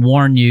not,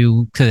 warn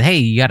you to, hey,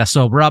 you got to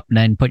sober up and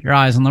then put your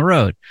eyes on the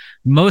road.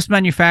 Most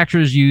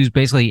manufacturers use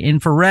basically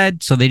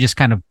infrared, so they just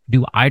kind of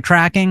do eye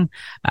tracking,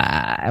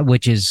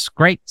 which is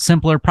great,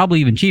 simpler,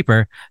 probably even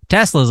cheaper.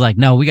 Tesla's like,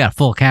 no, we got a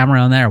full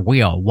camera on there.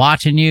 We are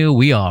watching you.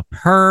 We are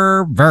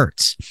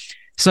perverts.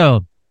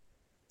 So,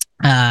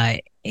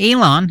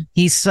 Elon,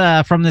 he's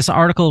from this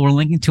article we're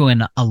linking to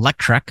an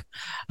Electrek,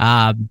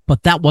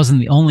 but that wasn't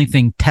the only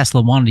thing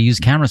Tesla wanted to use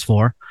cameras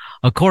for.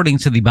 According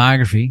to the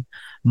biography,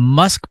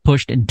 Musk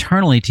pushed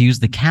internally to use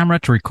the camera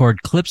to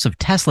record clips of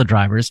Tesla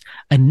drivers,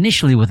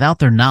 initially without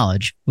their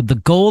knowledge, with the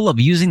goal of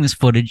using this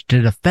footage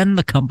to defend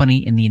the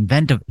company in the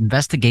event of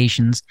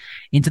investigations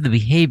into the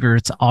behavior of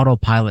its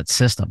autopilot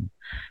system.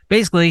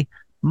 Basically,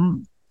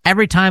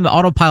 every time the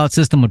autopilot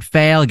system would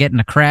fail, get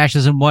into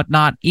crashes and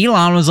whatnot,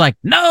 Elon was like,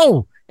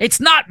 no, it's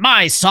not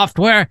my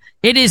software.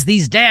 It is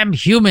these damn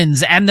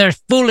humans and their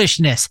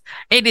foolishness.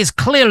 It is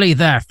clearly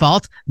their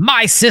fault.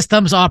 My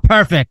systems are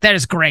perfect. That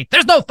is great.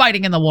 There's no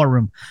fighting in the war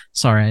room.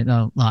 Sorry,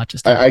 no,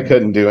 just I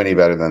couldn't do any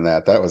better than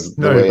that. That was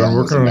the way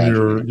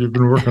you've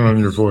been working on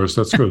your voice.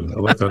 That's good. I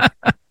like that.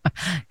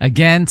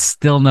 Again,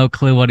 still no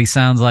clue what he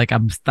sounds like.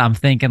 I'm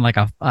thinking like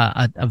a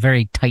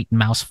very tight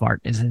mouse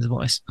fart is his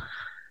voice.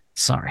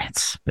 Sorry,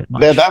 it's a bit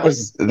much. Yeah, that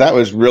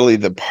was really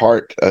the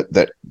part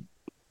that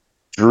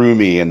drew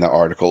me in the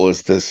article,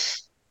 is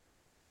this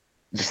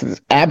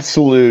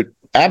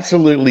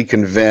absolutely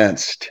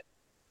convinced.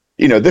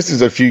 This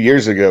is a few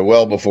years ago,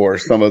 well before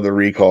some of the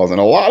recalls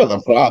and a lot of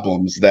the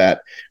problems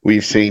that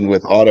we've seen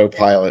with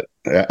autopilot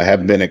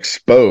have been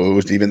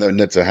exposed, even though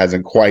NHTSA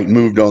hasn't quite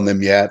moved on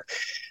them yet.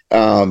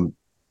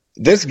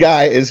 This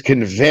guy is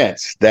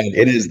convinced that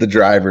it is the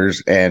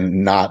drivers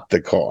and not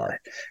the car.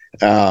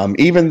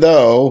 Even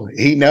though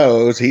he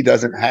knows he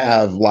doesn't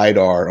have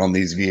LiDAR on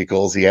these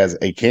vehicles, he has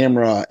a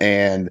camera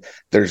and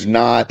there's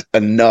not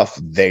enough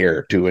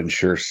there to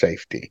ensure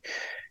safety.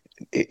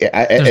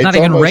 There's not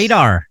even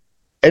radar.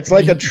 It's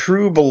like a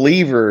true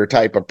believer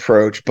type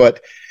approach,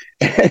 but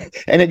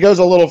and it goes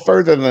a little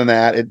further than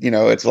that.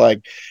 It's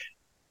like,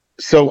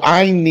 so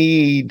I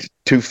need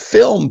to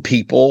film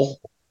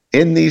people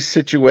in these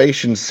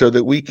situations so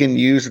that we can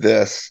use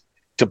this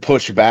to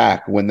push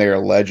back when they're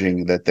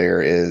alleging that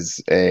there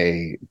is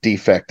a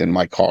defect in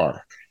my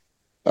car,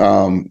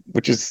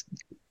 which is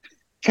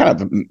kind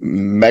of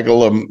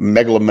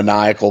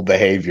megalomaniacal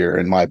behavior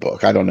in my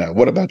book. I don't know.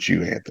 What about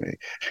you, Anthony?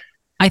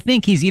 I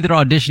think he's either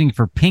auditioning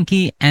for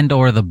Pinky and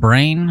or the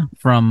Brain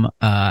from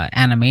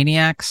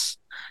Animaniacs.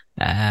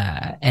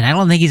 And I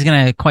don't think he's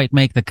going to quite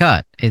make the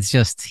cut. It's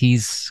just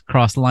he's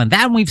crossed the line.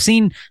 That, and we've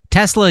seen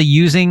Tesla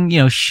using,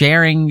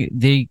 sharing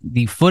the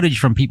footage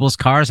from people's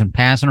cars and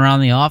passing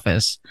around the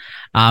office,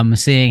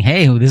 saying,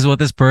 hey, this is what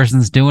this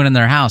person's doing in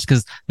their house.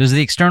 Because there's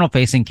the external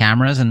facing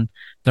cameras and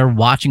they're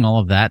watching all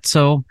of that.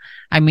 So,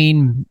 I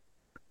mean,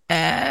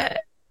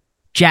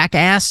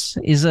 Jackass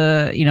is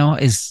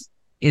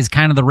is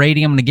kind of the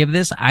rating I'm going to give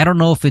this. I don't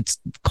know if it's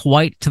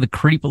quite to the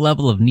creep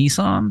level of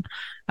Nissan.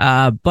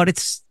 But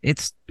it's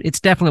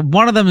definitely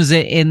one of them is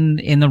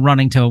in the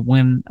running to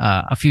win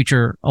a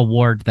future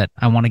award that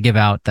I want to give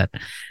out that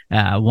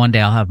one day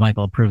I'll have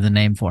Michael approve the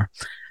name for.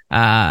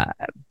 And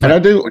I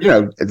do,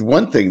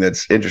 one thing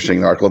that's interesting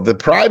in the article, the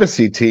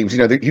privacy teams,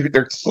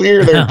 they're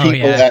clear there are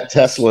people at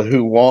Tesla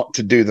who want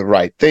to do the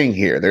right thing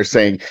here. They're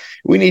saying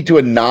we need to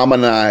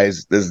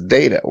anonymize this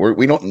data.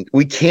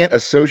 We can't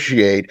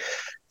associate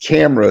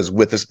cameras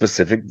with a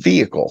specific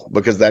vehicle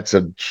because that's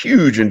a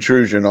huge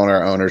intrusion on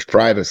our owner's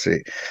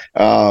privacy.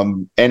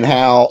 And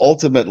how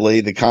ultimately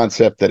the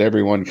concept that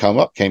everyone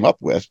came up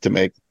with to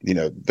make,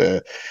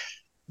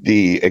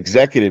 the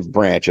executive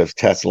branch of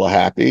Tesla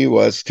happy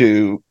was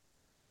to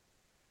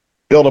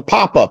build a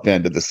pop-up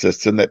into the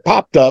system that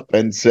popped up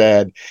and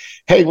said,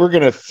 hey, we're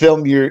going to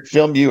film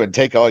you and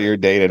take all your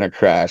data in a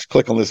crash.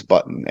 Click on this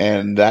button.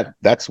 And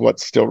that's what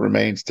still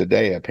remains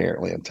today,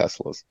 apparently, in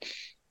Teslas.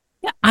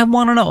 Yeah, I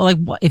want to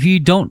know, if you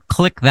don't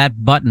click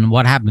that button,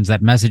 what happens?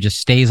 That message just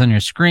stays on your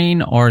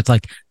screen, or it's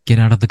like, get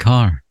out of the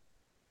car.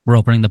 We're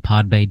opening the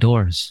pod bay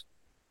doors.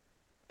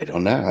 I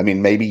don't know. I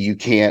mean, maybe you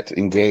can't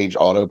engage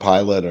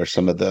autopilot or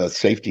some of the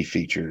safety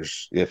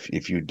features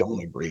if you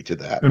don't agree to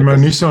that. In my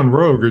Nissan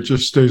Rogue, it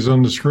just stays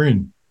on the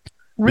screen.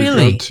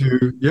 Really?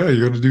 You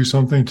got to do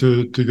something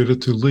to get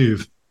it to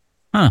leave.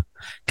 Huh?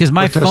 Because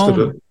my I've tested it.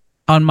 phone,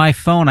 on my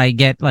phone, I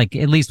get like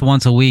at least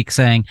once a week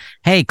saying,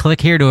 "Hey, click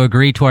here to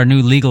agree to our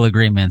new legal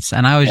agreements,"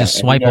 and I always Yeah, just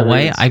and you swipe never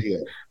away. even see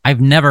it.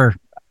 I've never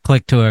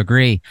clicked to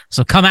agree.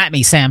 So come at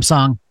me,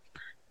 Samsung.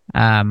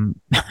 Um,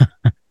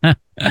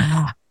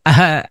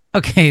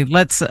 okay,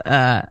 let's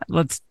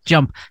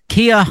jump.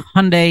 Kia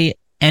Hyundai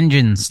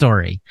engine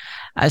story.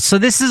 So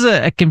this is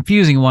a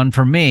confusing one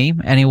for me,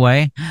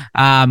 anyway.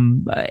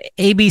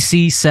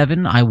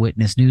 ABC7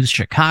 Eyewitness News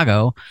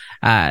Chicago.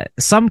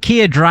 Some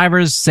Kia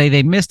drivers say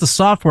they missed a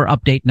software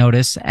update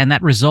notice, and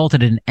that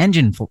resulted in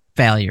engine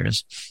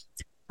failures.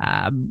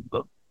 Um,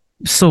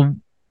 so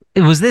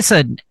was this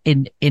an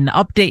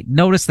update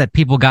notice that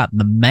people got in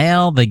the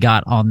mail? They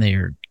got on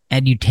their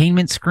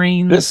edutainment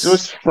screens? This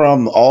was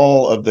from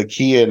all of the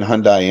Kia and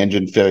Hyundai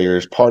engine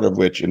failures, part of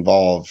which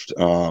involved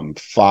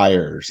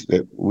fires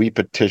that we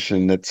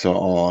petitioned NHTSA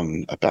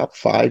on about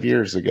 5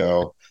 years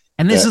ago.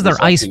 And this is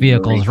their ICE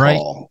vehicles,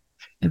 right?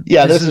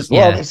 Yeah,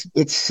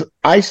 it's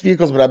ICE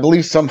vehicles, but I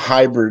believe some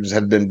hybrids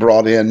have been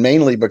brought in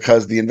mainly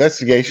because the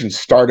investigation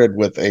started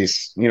with a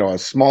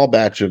small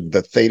batch of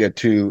the Theta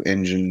 2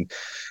 engine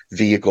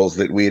vehicles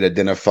that we had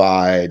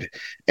identified,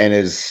 and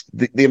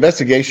the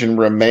investigation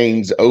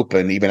remains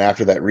open even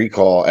after that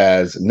recall,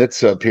 as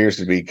NHTSA appears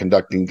to be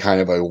conducting kind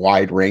of a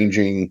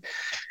wide-ranging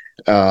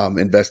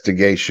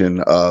investigation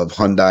of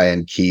Hyundai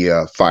and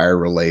Kia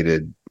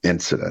fire-related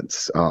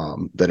incidents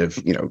that have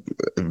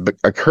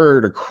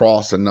occurred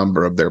across a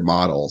number of their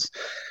models.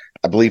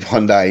 I believe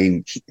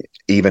Hyundai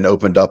even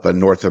opened up a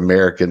North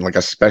American, like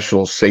a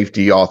special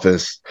safety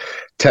office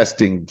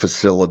testing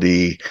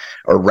facility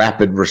or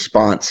rapid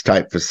response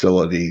type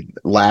facility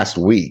last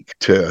week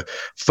to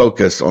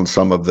focus on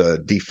some of the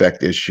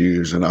defect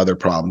issues and other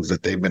problems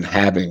that they've been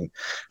having.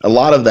 A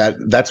lot of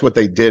that's what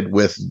they did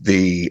with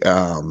the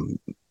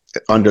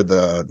under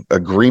the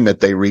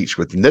agreement they reached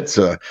with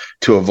NHTSA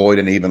to avoid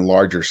an even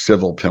larger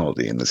civil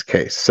penalty in this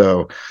case.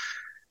 So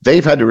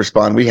they've had to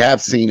respond. We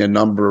have seen a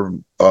number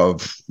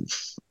of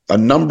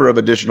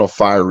additional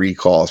fire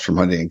recalls from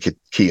Hyundai and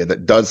Kia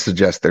that does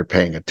suggest they're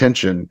paying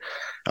attention.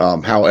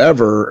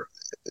 However,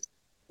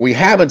 we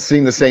haven't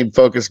seen the same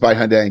focus by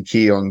Hyundai and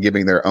Kia on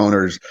giving their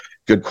owners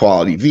good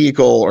quality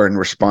vehicle or in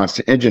response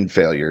to engine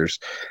failures.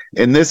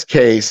 In this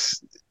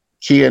case,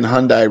 Kia and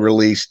Hyundai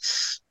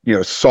released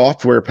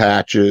software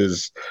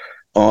patches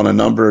on a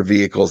number of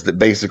vehicles that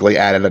basically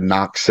added a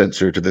knock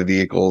sensor to the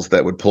vehicles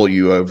that would pull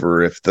you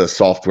over if the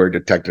software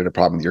detected a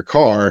problem with your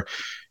car.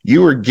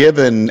 You were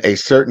given a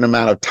certain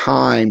amount of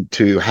time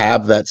to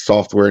have that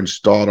software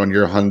installed on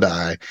your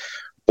Hyundai,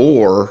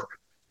 or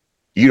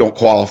you don't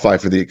qualify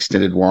for the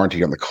extended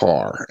warranty on the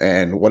car.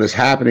 And what is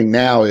happening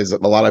now is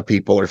that a lot of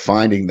people are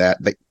finding that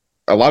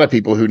a lot of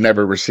people who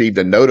never received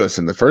a notice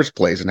in the first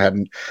place and had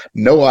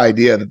no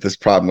idea that this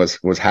problem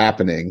was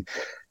happening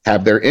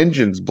have their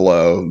engines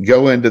blow,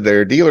 go into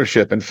their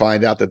dealership and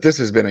find out that this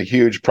has been a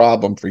huge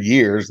problem for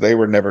years. They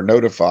were never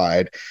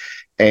notified.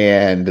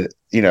 And,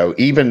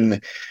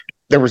 even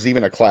there was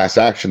even a class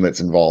action that's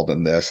involved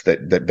in this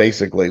that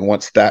basically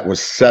once that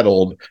was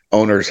settled,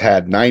 owners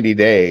had 90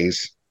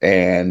 days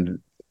and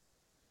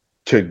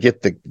to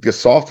get the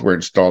software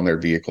installed in their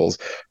vehicles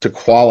to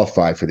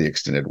qualify for the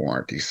extended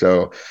warranty.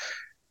 So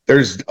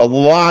there's a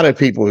lot of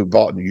people who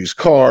bought and used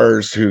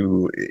cars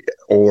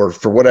or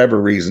for whatever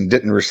reason,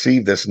 didn't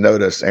receive this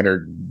notice and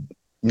are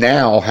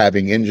now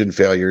having engine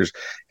failures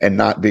and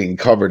not being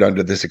covered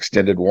under this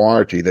extended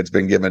warranty that's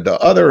been given to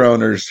other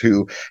owners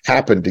who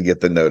happened to get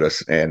the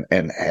notice and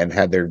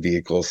had their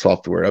vehicle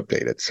software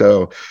updated.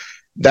 So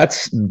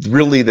that's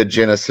really the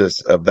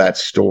genesis of that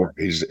story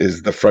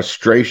is the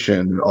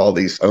frustration all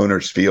these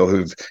owners feel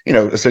who've,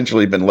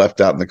 essentially been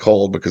left out in the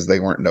cold because they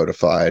weren't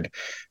notified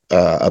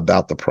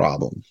about the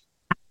problem.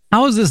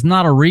 How is this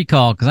not a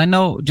recall? Because I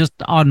know just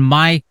on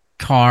my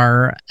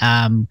car,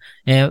 a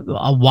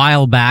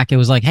while back, it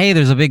was like, hey,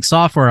 there's a big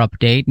software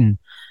update. And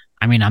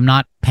I mean, I'm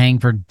not paying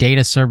for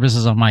data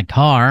services on my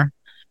car.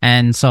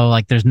 And so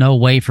like, there's no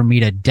way for me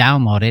to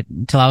download it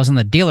until I was in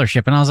the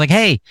dealership. And I was like,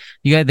 hey,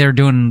 they're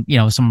doing,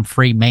 some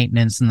free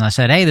maintenance. And I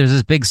said, hey, there's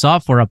this big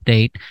software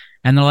update.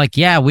 And they're like,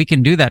 yeah, we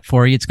can do that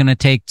for you. It's going to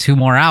take 2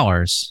 more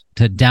hours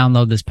to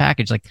download this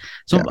package. Like,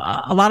 so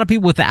yeah. A lot of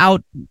people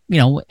without,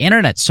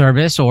 internet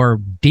service or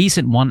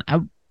decent one,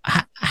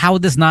 how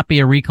would this not be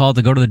a recall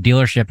to go to the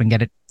dealership and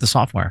get the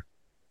software?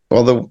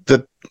 Well,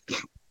 the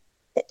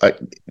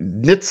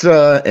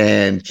NHTSA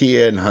and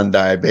Kia and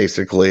Hyundai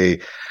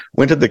basically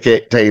went to the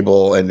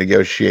table and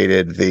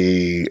negotiated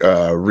the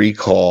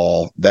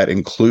recall that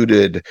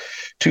included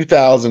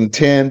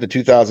 2010 to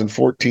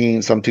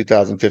 2014, some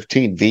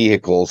 2015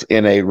 vehicles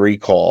in a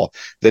recall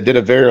that did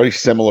a very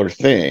similar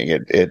thing.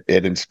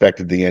 It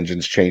inspected the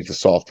engines, changed the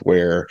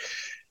software.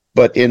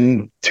 But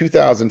in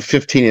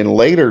 2015 and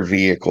later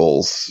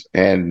vehicles,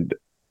 and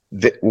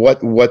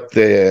what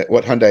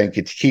Hyundai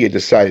and Kia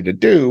decided to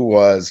do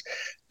was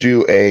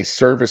do a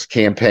service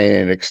campaign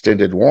and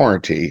extended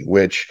warranty,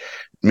 which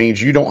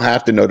means you don't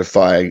have to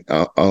notify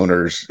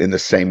owners in the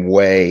same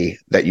way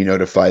that you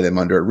notify them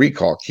under a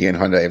recall. Kia and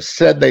Hyundai have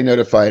said they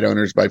notified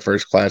owners by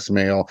first-class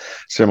mail,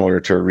 similar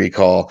to a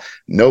recall.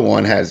 No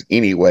one has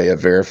any way of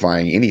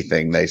verifying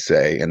anything they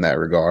say in that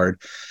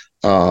regard.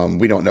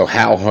 We don't know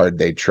how hard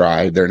they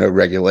tried. There are no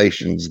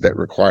regulations that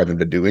require them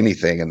to do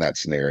anything in that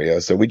scenario,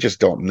 so we just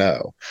don't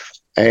know.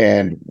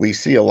 And we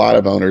see a lot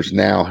of owners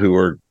now who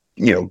are,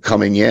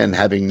 coming in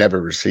having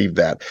never received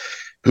that,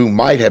 who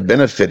might have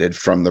benefited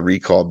from the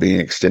recall being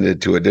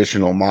extended to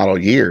additional model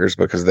years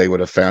because they would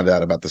have found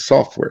out about the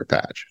software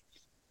patch.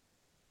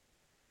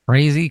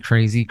 Crazy,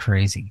 crazy,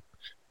 crazy.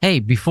 Hey,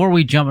 before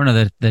we jump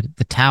into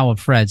the Tao of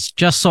Freds,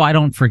 just so I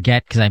don't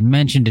forget, because I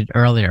mentioned it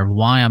earlier,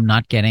 why I'm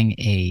not getting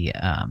a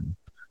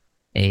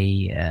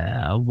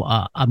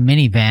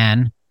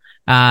minivan.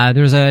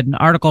 There's an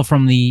article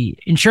from the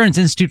Insurance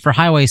Institute for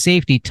Highway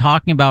Safety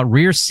talking about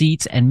rear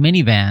seats and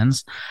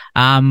minivans.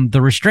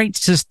 The restraint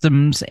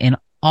systems in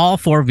all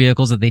 4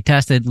 vehicles that they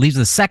tested leaves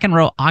the second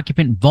row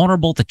occupant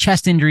vulnerable to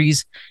chest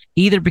injuries,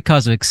 either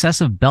because of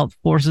excessive belt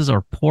forces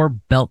or poor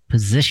belt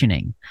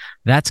positioning.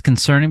 That's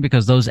concerning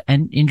because those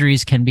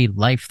injuries can be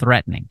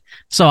life-threatening.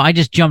 So I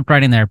just jumped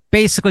right in there.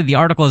 Basically, the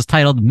article is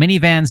titled,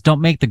 Minivans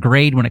Don't Make the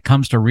Grade When It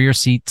Comes to Rear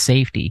Seat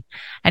Safety.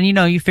 And,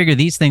 you figure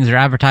these things are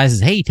advertised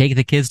as, hey, take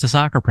the kids to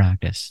soccer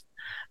practice.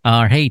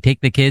 Or, hey, take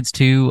the kids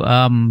to,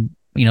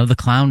 the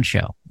clown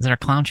show. Is there a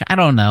clown show? I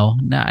don't know.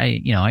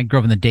 I grew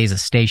up in the days of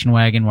station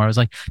wagon where I was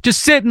like,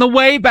 just sit in the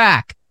way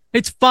back.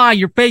 It's fine.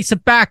 You're facing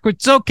backwards.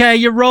 It's okay.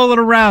 You're rolling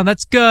around.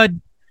 That's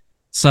good.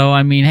 So,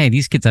 hey,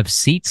 these kids have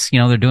seats.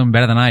 They're doing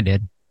better than I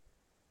did.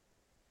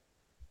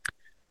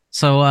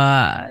 So,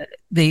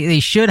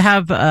 they should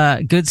have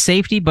good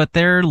safety, but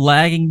they're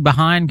lagging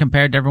behind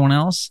compared to everyone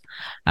else.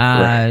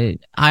 Right.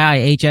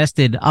 IIHS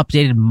did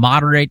updated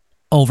moderate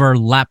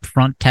overlap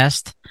front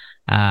test.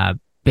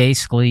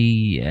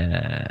 Basically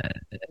they're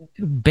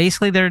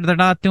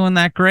not doing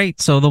that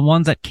great. So the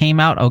ones that came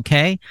out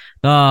okay,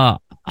 the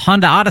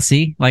Honda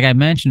Odyssey, like I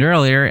mentioned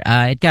earlier,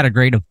 it got a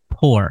grade of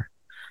poor.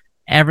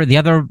 The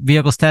other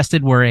vehicles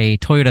tested were a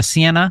Toyota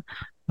Sienna,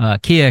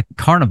 Kia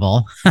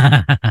Carnival,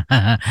 and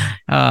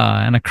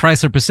a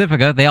Chrysler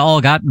Pacifica. They all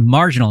got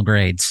marginal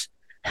grades.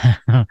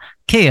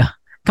 Kia,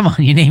 come on,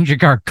 you named your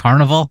car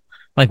Carnival?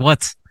 Like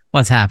what's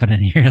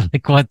happening here?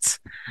 Like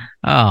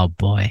oh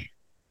boy.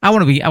 I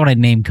want to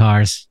name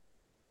cars.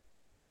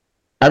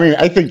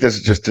 I think this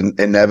is just an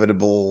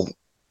inevitable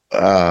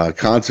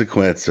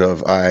consequence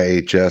of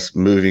IHS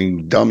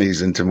moving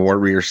dummies into more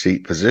rear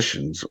seat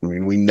positions.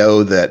 We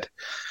know that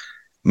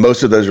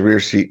most of those rear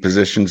seat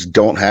positions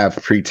don't have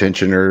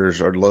pretensioners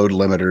or load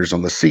limiters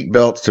on the seat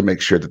belts to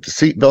make sure that the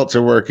seat belts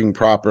are working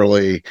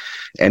properly.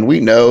 And we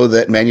know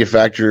that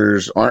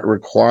manufacturers aren't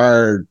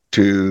required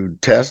to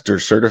test or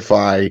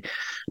certify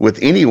with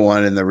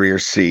anyone in the rear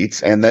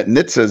seats, and that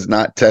NHTSA is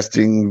not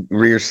testing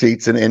rear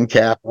seats in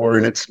NCAP or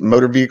in its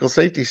motor vehicle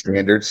safety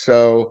standards.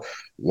 So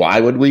why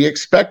would we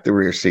expect the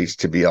rear seats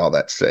to be all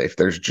that safe?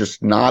 There's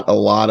just not a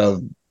lot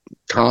of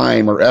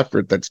time or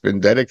effort that's been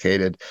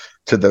dedicated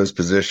to those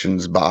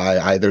positions by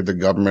either the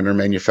government or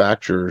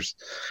manufacturers.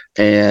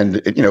 And,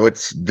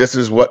 this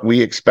is what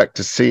we expect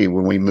to see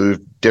when we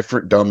move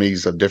different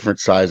dummies of different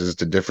sizes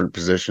to different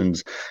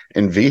positions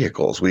in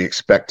vehicles. We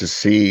expect to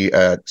see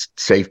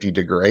safety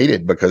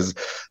degraded because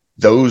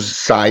those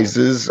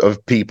sizes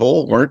of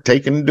people weren't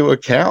taken into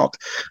account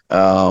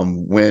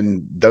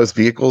when those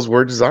vehicles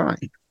were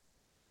designed.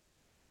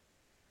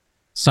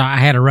 So I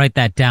had to write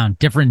that down.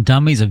 Different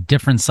dummies of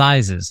different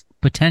sizes.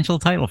 Potential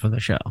title for the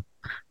show,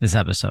 this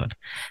episode.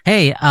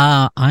 Hey,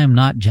 I am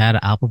not Jada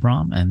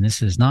Applebaum, and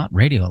this is not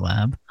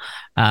Radiolab.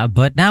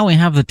 But now we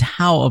have the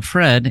Tao of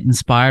Fred,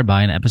 inspired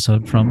by an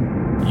episode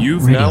from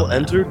You've Radiolab. Now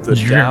entered the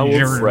Tao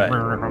of Fred.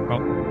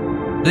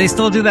 Do they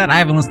still do that? I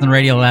haven't listened to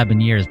Radiolab in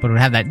years, but it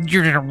would have that.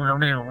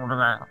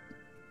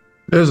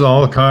 There's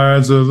all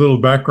kinds of little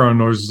background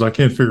noises. I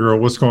can't figure out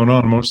what's going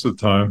on most of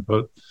the time,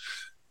 but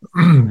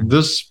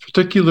this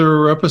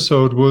particular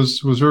episode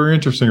was very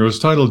interesting. It was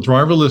titled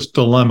Driverless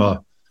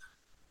Dilemma,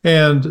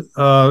 and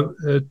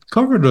it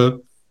covered a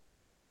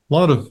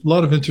lot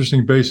of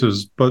interesting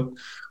bases. But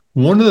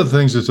one of the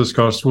things it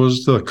discussed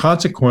was the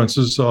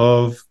consequences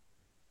of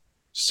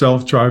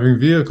self-driving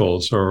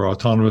vehicles or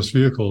autonomous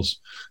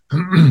vehicles.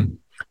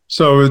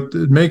 So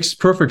it makes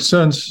perfect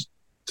sense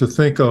to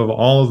think of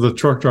all of the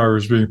truck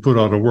drivers being put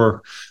out of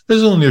work.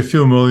 There's only a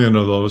few million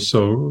of those,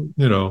 so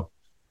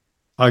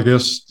I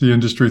guess the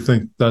industry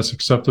think that's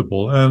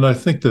acceptable. And I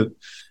think that,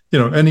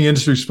 any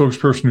industry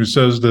spokesperson who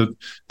says that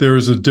there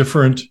is a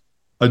different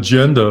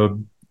agenda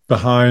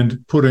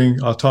behind putting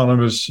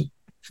autonomous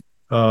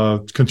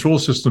control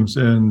systems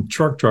in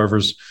truck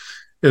drivers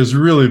is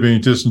really being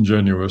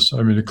disingenuous.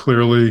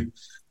 Clearly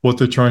what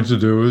they're trying to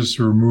do is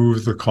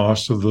remove the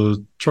cost of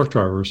the truck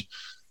drivers.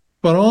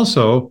 But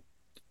also,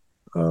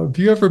 have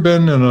you ever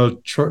been in a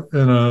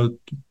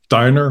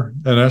diner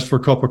and asked for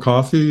a cup of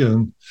coffee,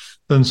 and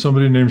then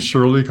somebody named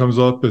Shirley comes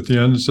up at the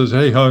end and says,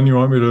 "Hey, hon, you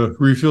want me to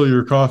refill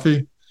your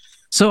coffee?"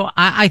 So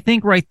I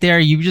think right there,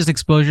 you've just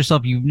exposed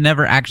yourself. You've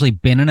never actually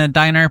been in a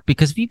diner,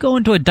 because if you go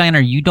into a diner,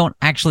 you don't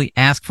actually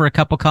ask for a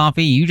cup of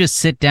coffee. You just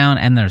sit down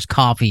and there's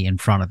coffee in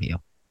front of you.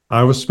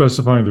 I was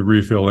specifying the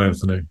refill,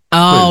 Anthony.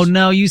 Oh, Please.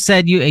 no, you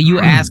said you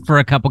asked for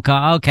a cup of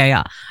coffee. Okay.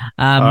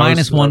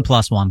 -1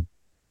 +1.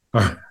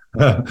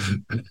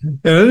 In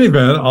any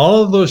event,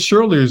 all of those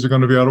Shirleys are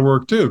going to be out of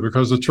work too,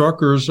 because the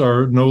truckers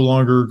are no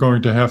longer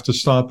going to have to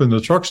stop in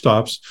the truck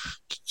stops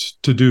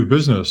to do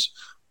business.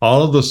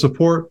 All of the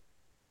support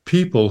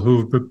people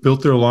who've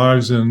built their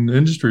lives in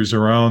industries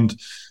around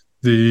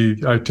the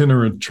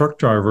itinerant truck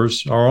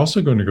drivers are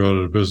also going to go out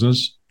of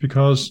business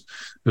because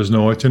there's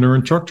no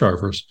itinerant truck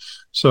drivers.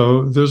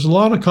 So there's a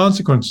lot of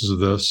consequences of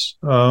this.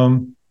 I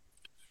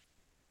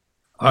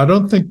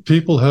don't think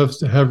people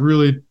have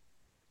really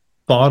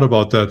thought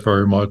about that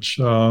very much.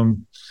 The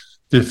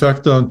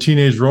effect on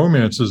teenage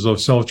romances of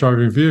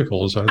self-driving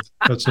vehicles,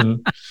 it's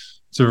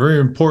a very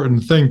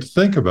important thing to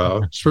think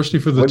about, especially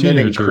for the Wouldn't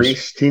teenagers. it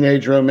increase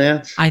teenage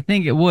romance? I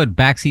think it would.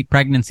 Backseat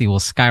pregnancy will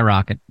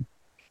skyrocket.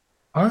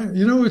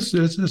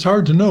 It's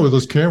hard to know with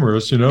those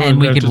cameras, And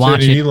we could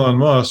watch it. Elon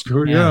Musk,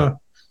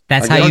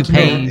 That's how you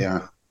pay.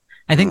 Yeah.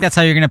 I think that's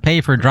how you're going to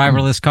pay for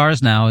driverless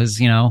cars now. Is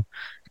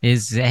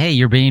hey,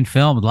 you're being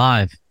filmed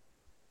live.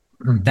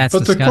 That's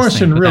but disgusting. The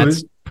question really,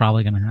 that's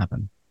probably going to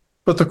happen.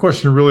 But the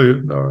question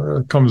really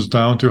comes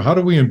down to, how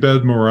do we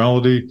embed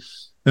morality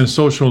and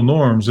social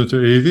norms into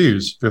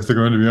AVs if they're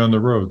going to be on the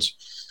roads?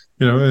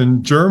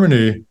 In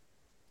Germany,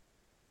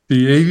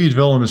 the AV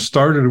development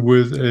started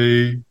with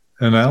an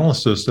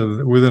analysis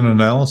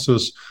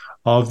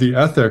of the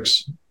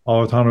ethics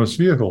of autonomous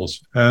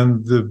vehicles,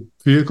 and the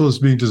vehicles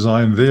being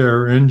designed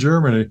there in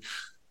Germany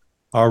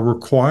are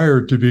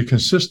required to be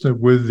consistent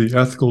with the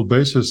ethical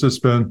basis that's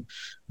been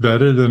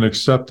vetted and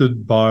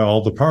accepted by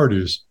all the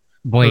parties.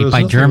 Wait,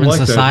 by German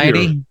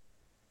society?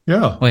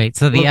 Yeah. Wait,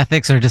 so the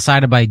ethics are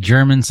decided by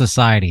German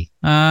society?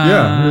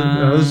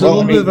 There's a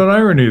little bit of an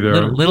irony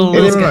there.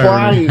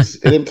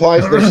 It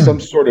implies there's some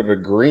sort of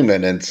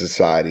agreement in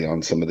society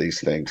on some of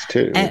these things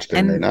too, which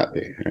there may not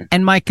be.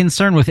 And my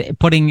concern with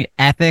putting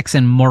ethics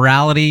and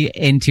morality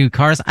into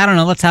cars, I don't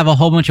know, let's have a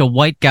whole bunch of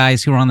white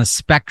guys who are on the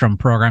spectrum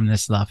program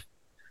this stuff.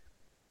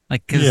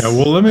 Let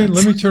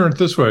me turn it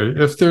this way.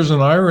 If there's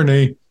an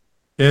irony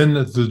in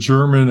the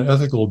German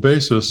ethical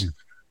basis,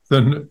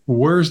 then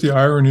where's the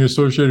irony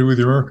associated with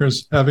the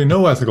Americans having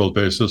no ethical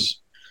basis?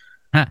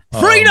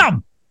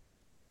 Freedom!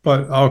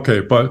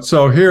 But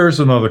so here's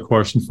another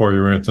question for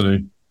you,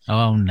 Anthony.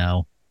 Oh,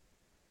 no.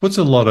 What's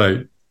a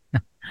Luddite?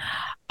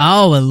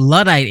 Oh, a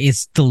Luddite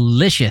is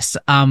delicious.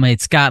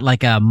 It's got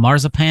like a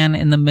marzipan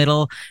in the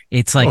middle.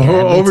 It's like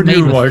over to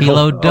you,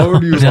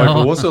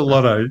 Michael. What's a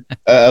Luddite?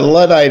 A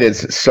Luddite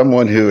is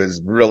someone who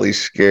is really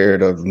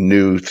scared of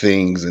new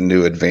things and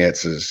new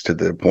advances to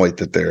the point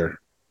that they're,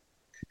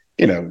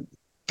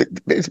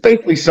 it's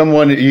basically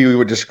someone that you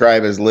would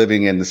describe as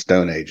living in the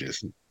Stone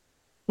Ages.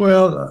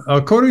 Well,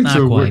 according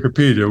to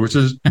Wikipedia, which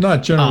is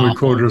not generally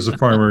quoted as a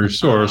primary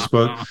source,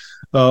 but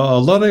a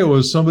Luddite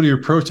was somebody who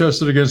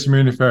protested against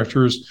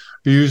manufacturers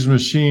who used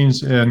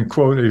machines in,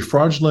 quote, a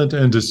fraudulent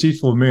and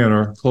deceitful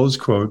manner, close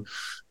quote,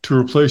 to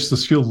replace the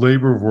skilled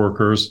labor of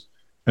workers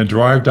and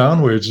drive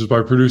down wages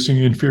by producing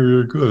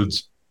inferior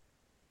goods.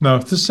 Now,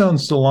 if this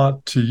sounds a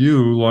lot to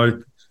you like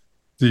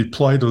the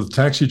plight of the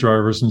taxi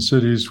drivers in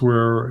cities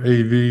where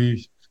AV,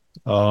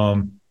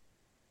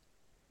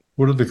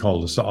 what do they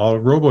call this?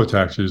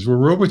 Robo-taxis, where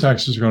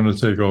robo-taxis are going to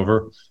take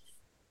over,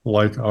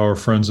 like our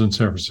friends in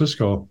San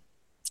Francisco,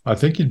 I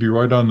think you'd be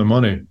right on the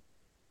money.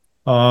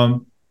 The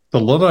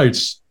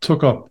Luddites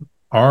took up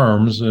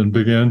arms and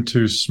began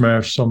to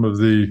smash some of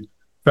the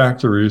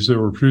factories that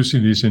were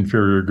producing these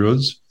inferior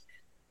goods.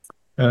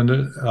 And,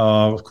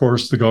 of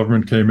course, the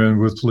government came in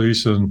with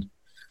police and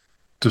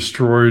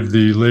destroyed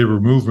the labor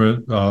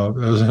movement,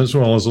 as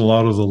well as a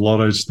lot of the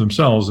Luddites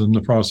themselves, in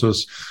the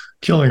process,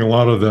 killing a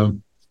lot of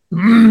them.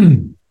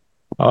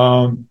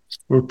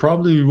 We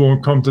probably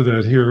won't come to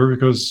that here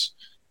because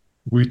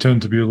we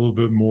tend to be a little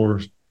bit more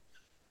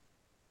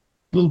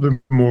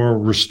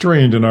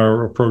restrained in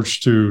our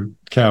approach to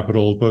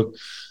capital. But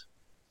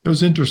it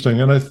was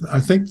interesting, and I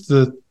think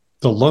that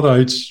the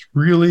Luddites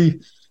really,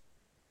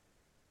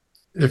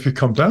 if you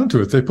come down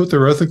to it, they put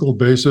their ethical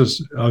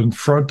basis in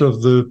front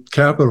of the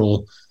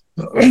capital,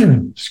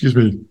 excuse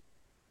me,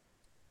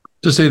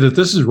 to say that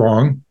this is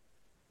wrong,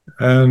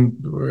 and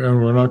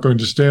we're not going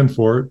to stand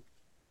for it.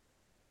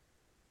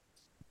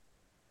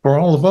 For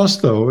all of us,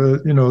 though,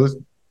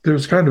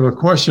 there's kind of a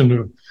question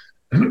of,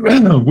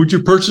 would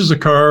you purchase a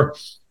car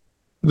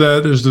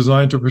that is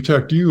designed to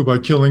protect you by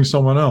killing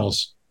someone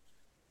else?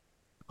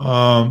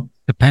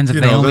 Depends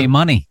if they owe me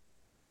money.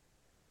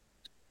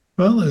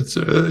 Well, it's,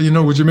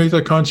 would you make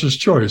that conscious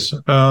choice?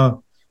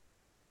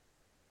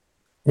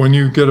 When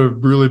you get a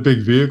really big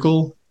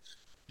vehicle,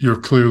 you're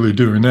clearly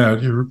doing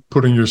that. You're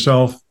putting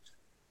yourself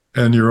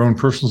and your own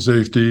personal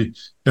safety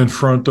in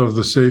front of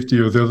the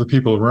safety of the other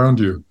people around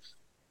you.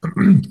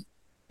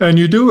 And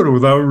you do it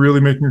without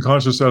really making a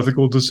conscious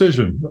ethical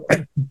decision.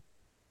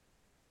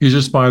 You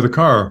just buy the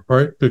car,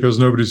 right? Because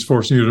nobody's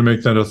forcing you to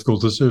make that ethical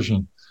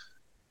decision.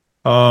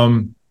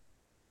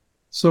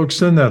 So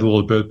extend that a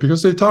little bit,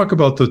 because they talk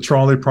about the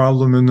trolley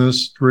problem in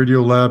this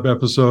Radiolab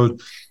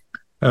episode,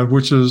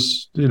 which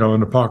is,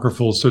 an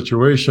apocryphal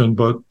situation,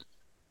 but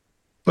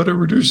it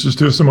reduces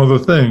to some other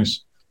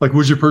things. Like,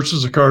 would you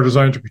purchase a car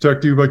designed to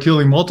protect you by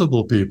killing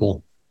multiple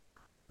people?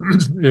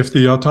 If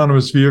the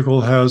autonomous vehicle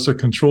has a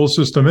control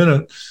system in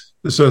it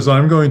that says,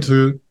 I'm going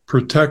to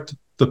protect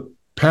the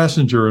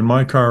passenger in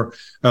my car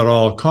at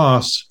all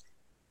costs.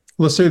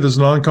 Let's say there's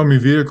an oncoming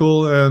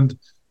vehicle and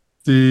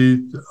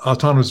the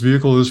autonomous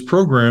vehicle is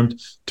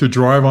programmed to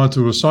drive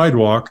onto a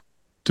sidewalk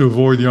to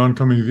avoid the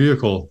oncoming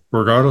vehicle,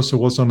 regardless of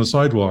what's on the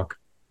sidewalk.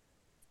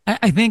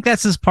 I think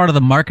that's as part of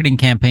the marketing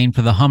campaign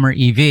for the Hummer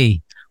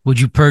EV. Would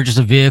you purchase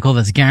a vehicle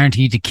that's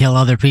guaranteed to kill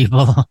other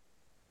people?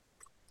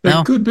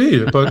 No? It could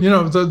be, but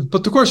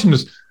but the question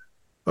is,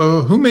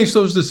 who makes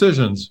those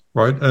decisions,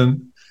 right?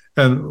 And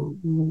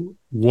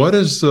what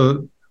is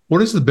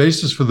the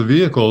basis for the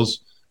vehicles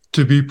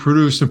to be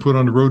produced and put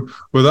on the road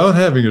without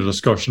having a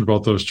discussion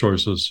about those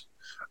choices?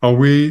 Are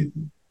we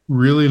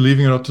really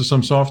leaving it up to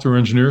some software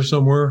engineer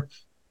somewhere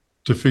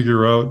to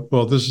figure out,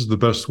 well, this is the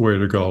best way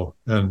to go,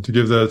 and to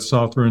give that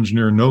software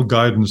engineer no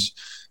guidance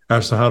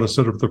as to how to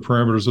set up the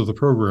parameters of the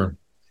program?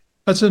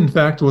 That's in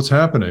fact what's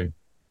happening.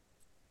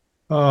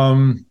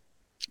 Going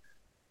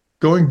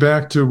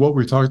back to what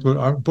we talked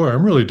about,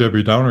 I'm really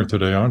Debbie Downer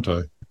today, aren't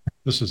I?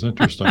 This is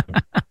interesting.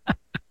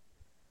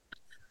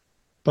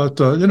 But,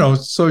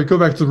 so you go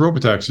back to the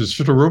robotaxis.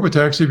 Should a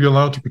robotaxi be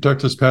allowed to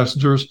protect its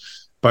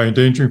passengers by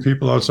endangering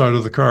people outside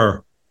of the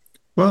car?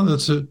 Well,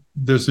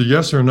 there's a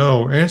yes or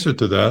no answer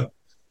to that.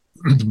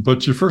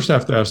 But you first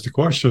have to ask the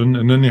question,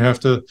 and then you have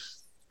to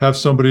have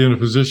somebody in a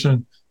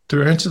position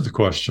to answer the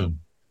question.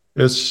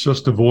 It's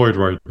just a void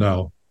right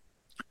now.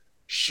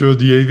 Should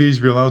the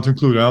AVs be allowed to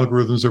include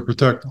algorithms that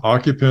protect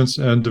occupants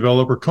and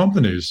developer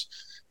companies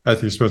at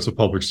the expense of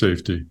public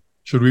safety?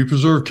 Should we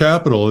preserve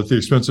capital at the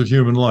expense of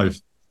human life?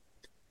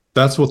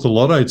 That's what the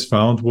Luddites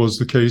found was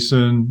the case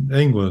in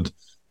England,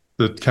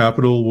 that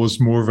capital was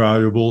more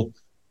valuable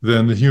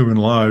than the human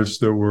lives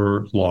that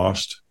were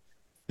lost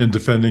in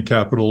defending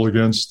capital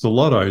against the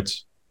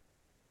Luddites.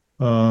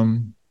 I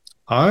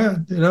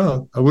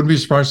wouldn't be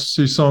surprised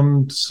to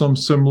see some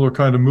similar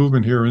kind of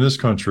movement here in this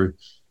country.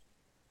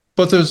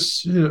 But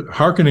there's,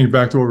 hearkening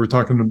back to what we were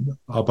talking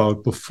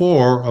about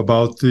before,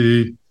 about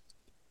the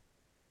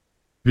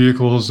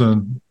vehicles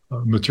and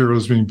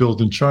materials being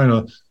built in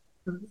China,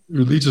 it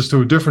leads us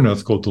to a different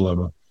ethical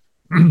dilemma.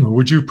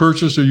 Would you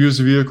purchase or use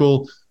a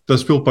vehicle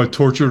that's built by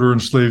tortured or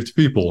enslaved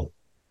people?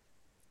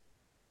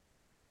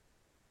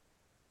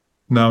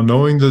 Now,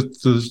 knowing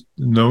that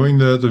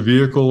the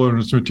vehicle and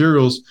its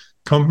materials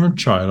come from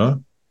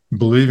China,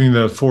 believing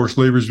that forced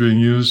labor is being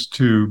used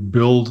to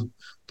build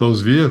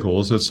those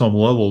vehicles at some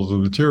level of the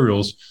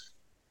materials,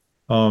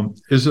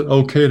 is it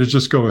okay to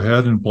just go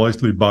ahead and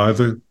blithely buy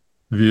the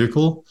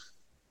vehicle?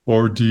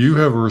 Or do you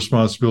have a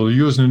responsibility,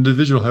 you as an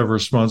individual have a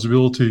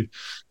responsibility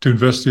to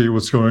investigate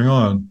what's going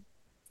on?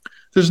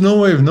 There's no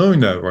way of knowing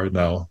that right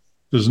now.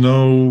 There's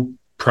no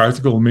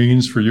practical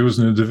means for you as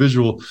an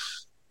individual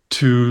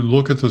to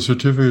look at the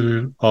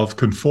certificate of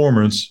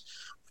conformance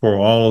for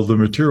all of the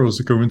materials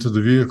that go into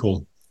the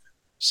vehicle.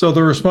 So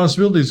the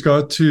responsibility's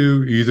got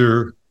to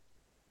either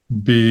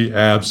be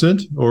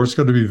absent or it's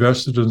got to be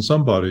vested in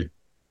somebody.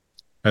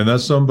 And that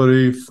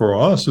somebody for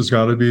us has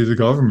got to be the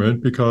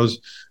government, because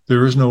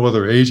there is no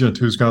other agent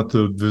who's got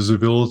the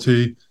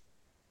visibility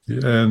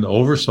and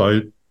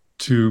oversight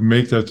to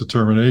make that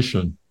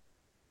determination.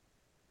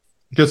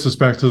 It gets us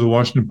back to the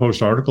Washington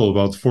Post article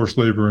about forced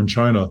labor in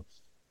China.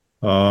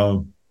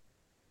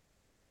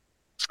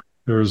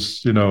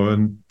 There's,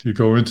 and you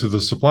go into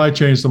the supply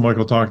chains that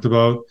Michael talked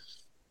about,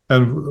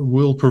 and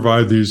we'll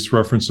provide these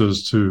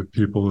references to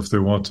people if they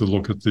want to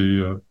look at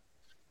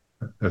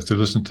if they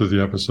listen to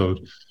the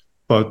episode.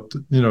 But,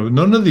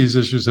 none of these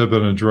issues have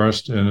been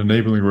addressed in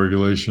enabling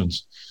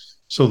regulations.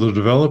 So the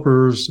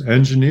developers,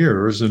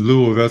 engineers, in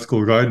lieu of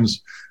ethical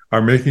guidance,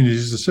 are making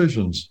these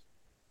decisions.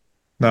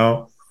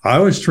 Now, I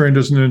was trained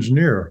as an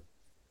engineer.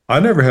 I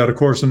never had a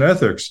course in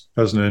ethics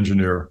as an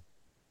engineer.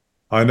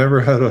 I never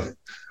had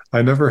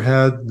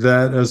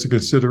that as a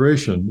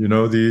consideration.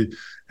 The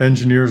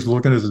engineers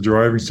looking at the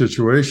driving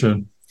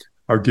situation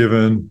are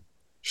given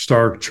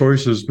stark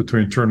choices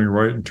between turning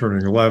right and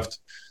turning left.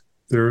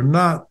 They're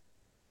not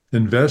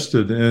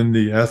invested in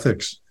the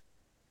ethics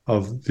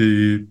of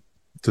the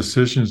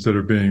decisions that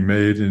are being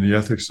made, in the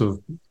ethics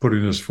of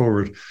putting this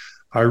forward.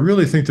 I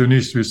really think there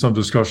needs to be some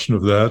discussion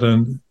of that.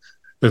 And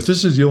if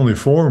this is the only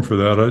forum for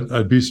that,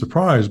 I'd be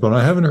surprised, but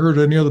I haven't heard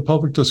any other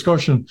public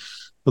discussion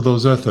of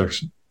those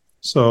ethics.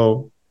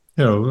 So,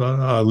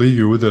 I'll leave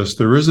you with this.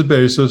 There is a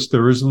basis.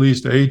 There is at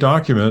least a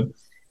document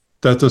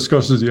that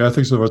discusses the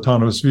ethics of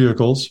autonomous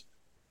vehicles.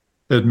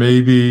 It may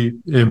be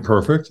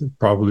imperfect. It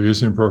probably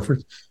is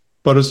imperfect,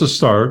 but it's a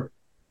start.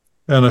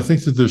 And I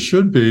think that there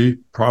should be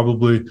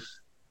probably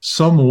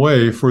some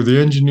way for the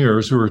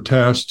engineers who are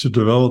tasked to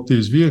develop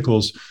these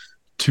vehicles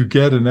to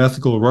get an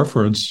ethical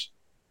reference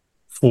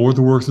for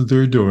the work that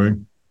they're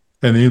doing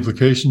and the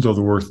implications of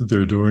the work that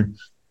they're doing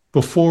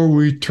before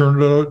we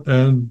turn it out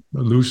and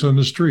loose on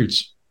the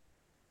streets.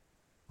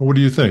 What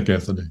do you think,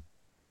 Anthony?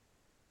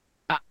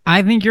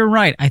 I think you're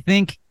right. I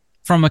think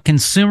from a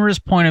consumer's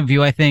point of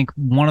view, I think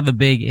one of the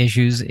big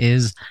issues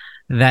is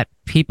that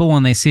people,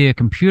 when they see a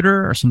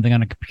computer or something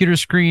on a computer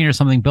screen or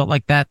something built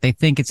like that, they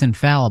think it's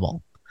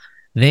infallible.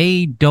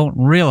 They don't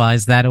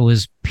realize that it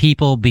was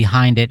people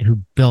behind it who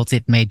built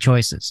it, made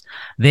choices.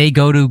 They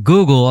go to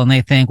Google and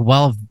they think,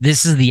 well, if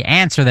this is the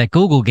answer that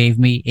Google gave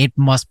me, it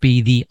must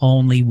be the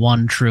only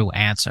one true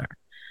answer.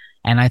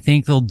 And I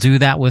think they'll do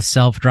that with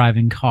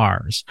self-driving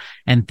cars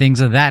and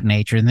things of that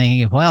nature. And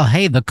thinking, well,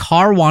 hey, the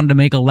car wanted to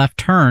make a left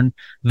turn.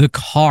 The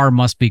car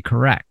must be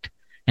correct.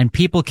 And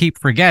people keep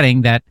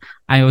forgetting that.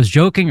 I was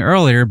joking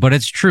earlier, but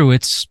it's true.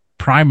 It's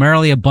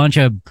primarily a bunch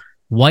of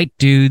white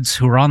dudes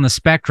who are on the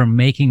spectrum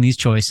making these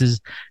choices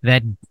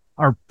that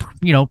are,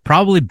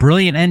 probably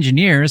brilliant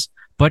engineers.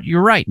 But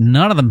you're right.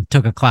 None of them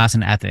took a class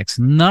in ethics.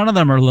 None of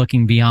them are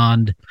looking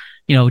beyond,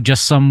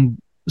 just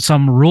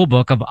some rule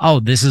book of, oh,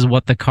 this is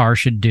what the car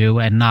should do,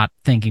 and not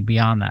thinking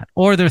beyond that.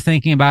 Or they're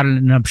thinking about it in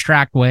an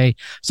abstract way,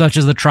 such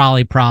as the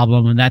trolley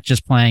problem, and that's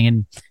just playing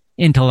an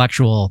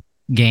intellectual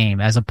game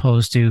as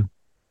opposed to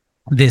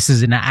this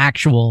is an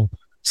actual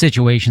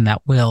situation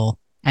that will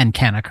and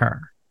can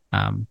occur.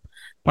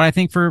 But I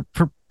think for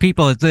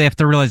people, they have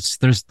to realize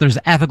there's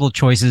ethical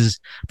choices.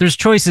 There's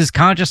choices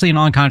consciously and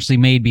unconsciously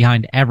made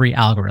behind every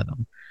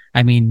algorithm.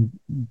 I mean,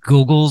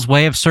 Google's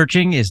way of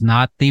searching is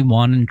not the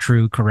one and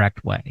true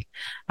correct way.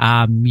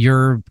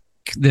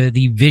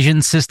 The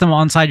vision system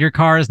inside your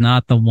car is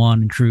not the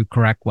one and true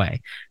correct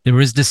way. There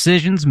was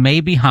decisions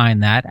made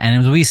behind that,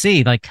 and as we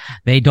see, like,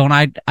 they don't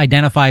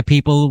identify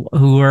people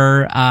who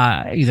are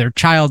either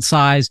child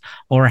size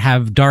or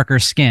have darker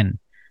skin.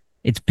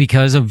 It's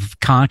because of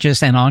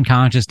conscious and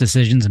unconscious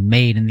decisions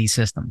made in these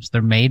systems.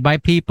 They're made by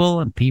people,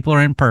 and people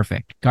are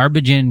imperfect.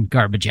 Garbage in,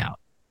 garbage out.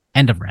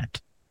 End of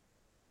rant.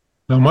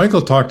 Now,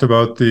 Michael talked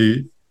about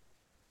the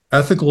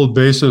ethical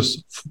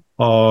basis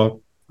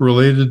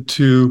related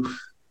to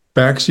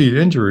backseat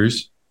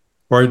injuries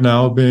right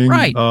now being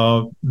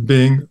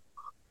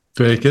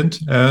vacant,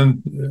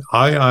 and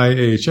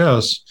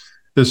IIHS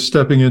is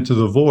stepping into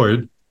the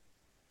void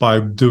by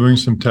doing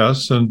some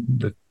tests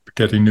and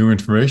getting new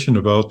information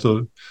about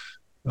the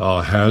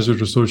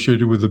hazard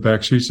associated with the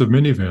backseats of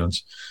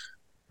minivans.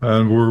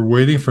 And we're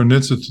waiting for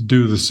NHTSA to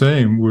do the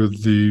same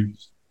with the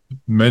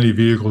many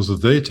vehicles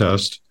that they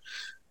test.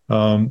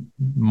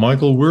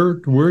 Michael,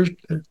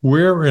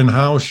 where and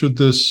how should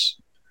this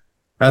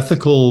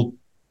ethical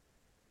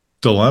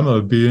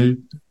dilemma be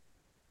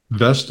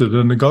vested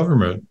in the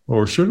government,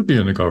 or should it be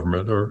in the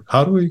government, or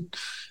how do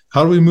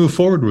we move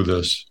forward with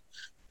this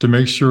to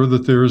make sure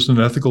that there is an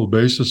ethical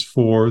basis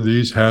for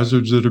these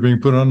hazards that are being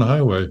put on the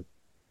highway?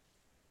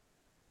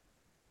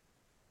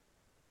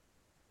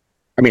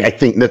 I mean, I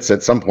think NHTSA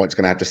at some point is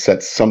going to have to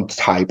set some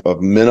type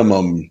of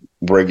minimum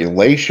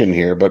regulation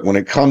here, but when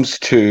it comes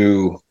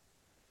to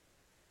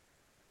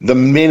the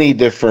many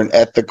different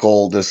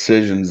ethical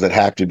decisions that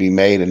have to be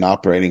made in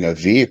operating a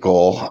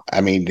vehicle,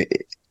 I mean,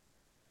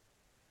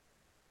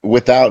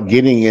 without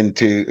getting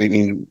into,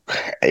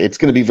 it's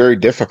going to be very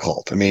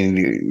difficult. I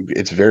mean,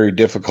 it's very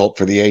difficult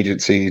for the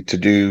agency to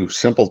do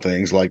simple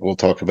things like we'll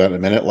talk about in a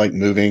minute, like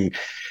moving,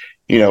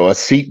 a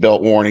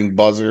seatbelt warning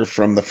buzzer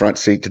from the front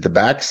seat to the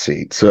back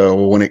seat.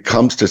 So when it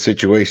comes to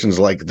situations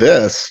like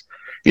this,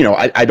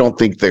 I don't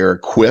think they're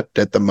equipped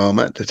at the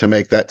moment to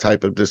make that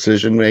type of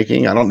decision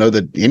making. I don't know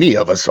that any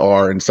of us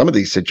are in some of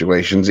these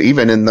situations.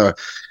 Even in the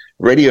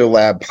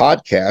Radiolab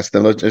podcast,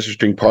 the most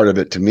interesting part of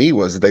it to me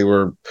was they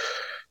were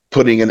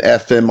putting an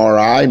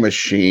fMRI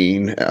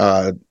machine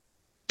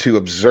to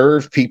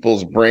observe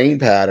people's brain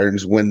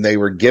patterns when they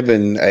were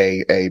given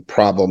a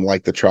problem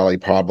like the trolley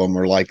problem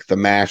or like the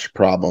MASH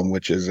problem,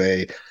 which is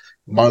a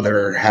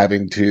mother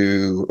having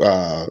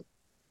to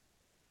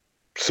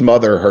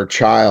smother her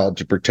child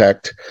to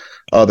protect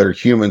other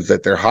humans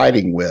that they're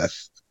hiding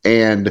with.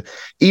 And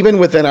even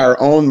within our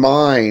own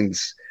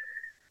minds,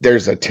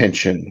 there's a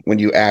tension when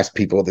you ask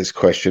people this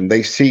question.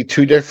 They see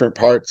two different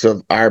parts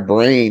of our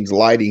brains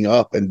lighting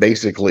up and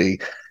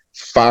basically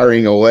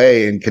firing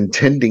away and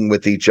contending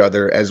with each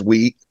other as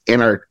we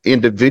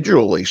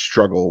individually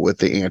struggle with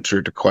the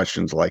answer to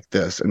questions like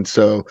this. And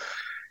so,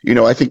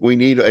 I think we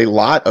need a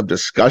lot of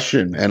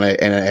discussion and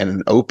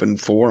an open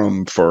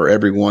forum for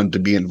everyone to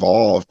be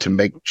involved to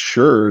make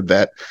sure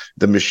that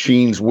the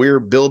machines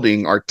we're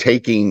building are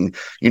taking,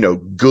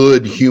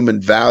 good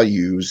human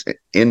values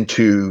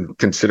into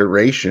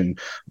consideration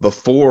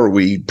before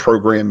we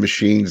program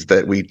machines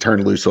that we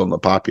turn loose on the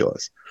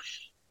populace.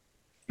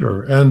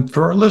 Sure. And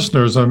for our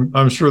listeners,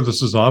 I'm sure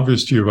this is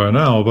obvious to you by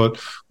now, but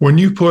when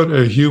you put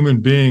a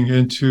human being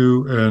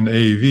into an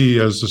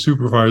AV as a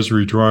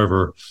supervisory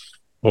driver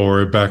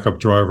or a backup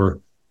driver,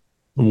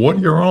 what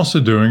you're also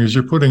doing is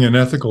you're putting an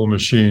ethical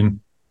machine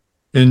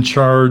in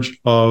charge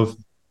of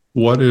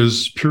what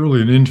is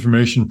purely an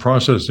information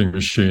processing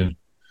machine.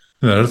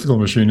 And that ethical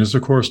machine is,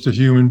 of course, the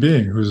human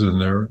being who's in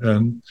there.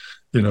 And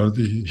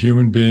The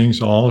human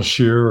beings all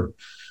share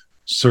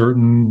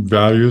certain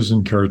values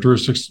and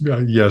characteristics.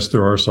 Yes,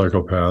 there are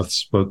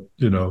psychopaths, but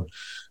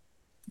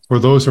for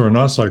those who are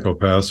not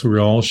psychopaths, we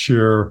all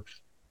share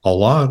a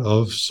lot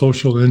of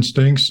social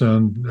instincts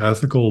and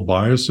ethical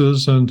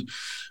biases, and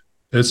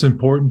it's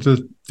important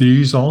that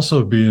these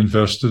also be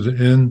invested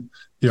in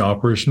the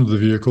operation of the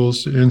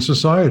vehicles in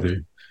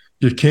society.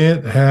 You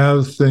can't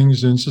have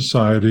things in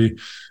society.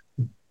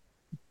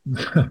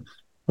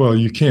 Well,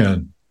 you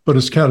can, but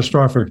it's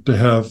catastrophic to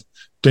have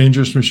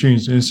dangerous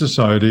machines in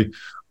society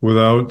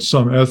without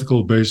some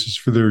ethical basis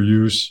for their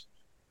use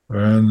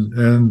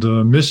and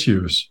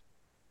misuse.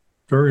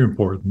 Very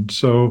important.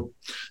 So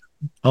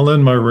I'll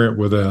end my rant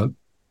with that.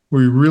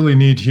 We really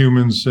need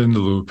humans in the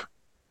loop.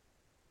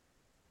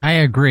 I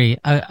agree.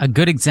 A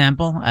good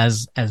example,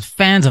 as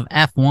fans of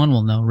F1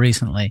 will know,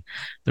 recently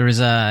there was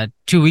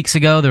 2 weeks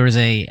ago there was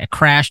a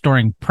crash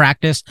during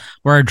practice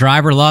where a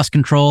driver lost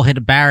control, hit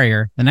a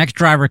barrier. The next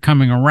driver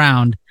coming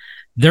around,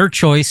 their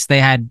choice, they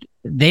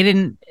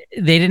didn't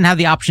have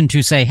the option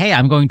to say, hey,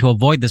 I'm going to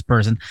avoid this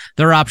person.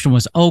 Their option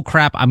was, oh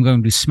crap, I'm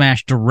going to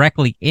smash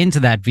directly into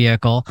that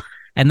vehicle.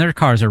 And their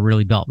cars are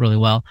really built really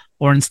well.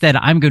 Or instead,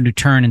 I'm going to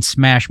turn and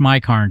smash my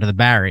car into the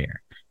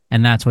barrier.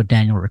 And that's what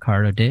Daniel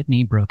Ricciardo did. And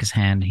he broke his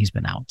hand. He's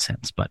been out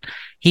since. But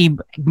he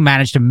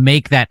managed to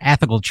make that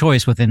ethical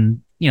choice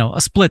within,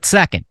 a split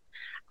second.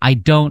 I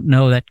don't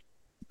know that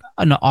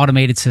an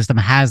automated system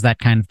has that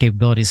kind of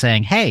capability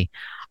saying, hey,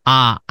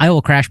 I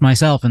will crash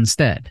myself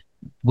instead.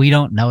 We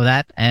don't know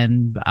that.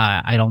 And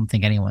I don't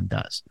think anyone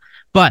does.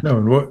 But no,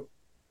 what?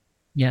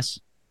 Yes.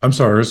 I'm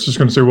sorry. I was just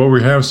going to say what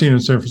we have seen in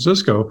San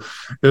Francisco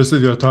is that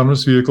the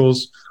autonomous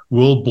vehicles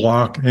will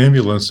block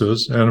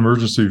ambulances and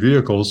emergency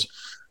vehicles.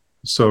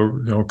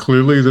 So,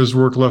 clearly there's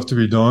work left to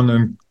be done,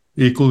 and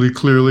equally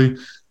clearly,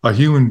 a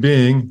human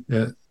being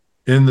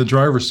in the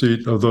driver's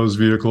seat of those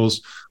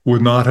vehicles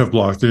would not have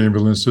blocked the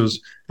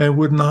ambulances and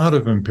would not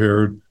have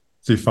impaired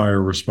the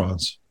fire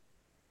response.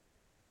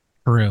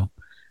 True.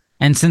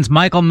 And since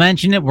Michael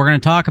mentioned it, we're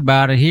going to talk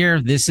about it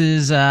here. This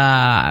is, we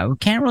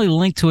can't really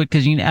link to it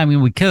because,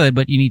 we could,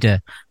 but you need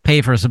to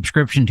pay for a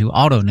subscription to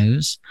Auto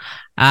News.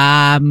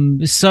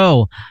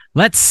 So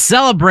let's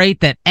celebrate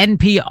that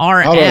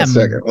NPRM. Hold on a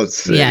second. Let's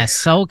see. Yes.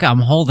 So I'm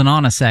holding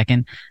on a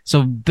second.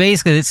 So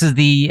basically this is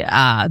the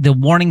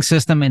warning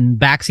system in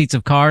back seats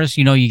of cars.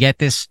 You get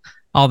this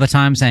all the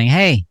time saying,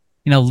 hey,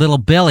 little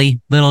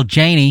Billy, little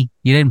Janie,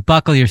 you didn't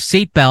buckle your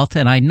seatbelt.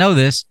 And I know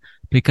this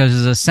because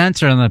there's a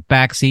sensor on the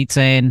back seat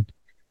saying,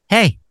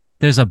 hey,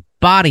 there's a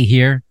body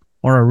here,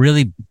 or a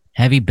really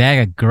heavy bag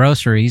of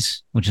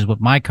groceries, which is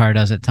what my car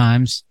does at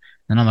times.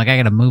 And I'm like, I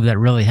got to move that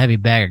really heavy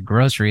bag of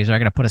groceries, or I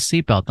got to put a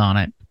seatbelt on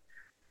it.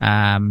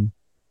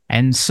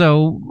 And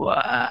so,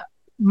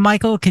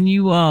 Michael, can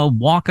you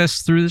walk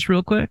us through this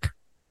real quick?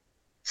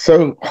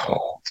 So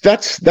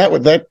that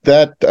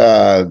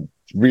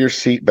rear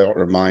seatbelt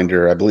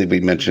reminder, I believe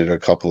we mentioned it a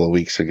couple of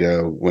weeks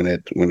ago when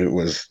it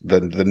was the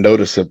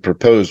notice of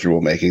proposed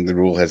rulemaking. The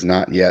rule has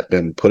not yet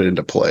been put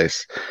into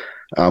place.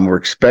 We're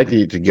expecting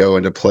it to go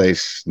into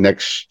place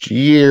next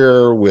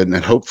year and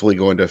hopefully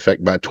go into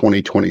effect by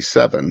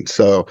 2027.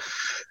 So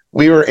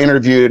we were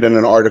interviewed in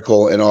an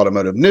article in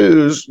Automotive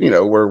News,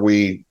 where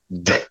we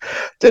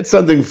did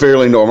something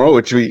fairly normal,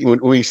 which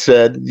we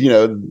said,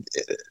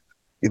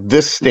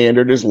 this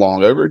standard is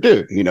long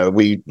overdue.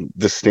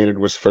 This standard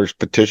was first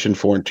petitioned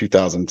for in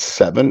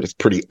 2007. It's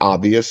pretty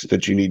obvious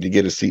that you need to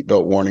get a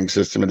seatbelt warning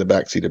system in the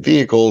backseat of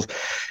vehicles.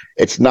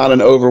 It's not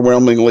an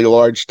overwhelmingly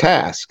large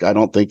task. I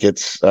don't think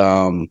it's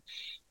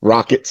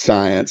rocket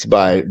science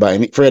by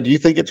any. Fred, do you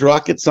think it's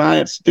rocket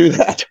science to do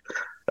that?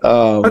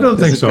 I don't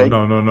think so.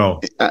 No.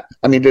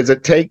 Does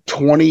it take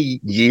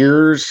 20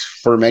 years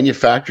for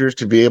manufacturers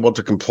to be able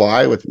to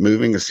comply with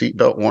moving a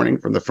seatbelt warning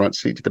from the front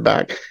seat to the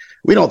back?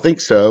 We don't think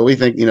so. We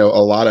think,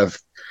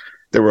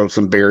 there were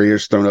some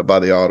barriers thrown up by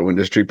the auto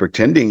industry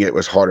pretending it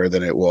was harder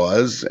than it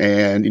was.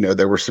 And,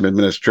 there were some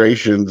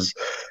administrations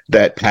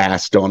that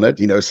passed on it.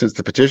 Since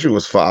the petition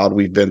was filed,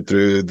 we've been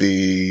through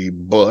the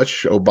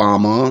Bush,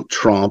 Obama,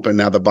 Trump, and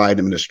now the Biden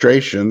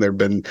administration. There have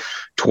been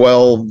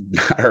 12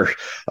 or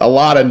a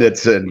lot of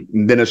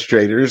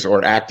administrators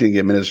or acting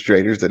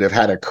administrators that have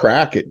had a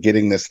crack at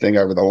getting this thing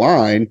over the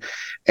line.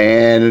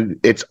 And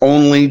it's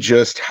only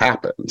just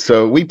happened.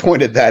 So we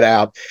pointed that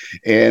out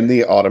in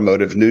the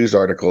Automotive News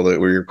article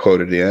that we were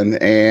quoted in.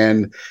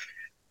 And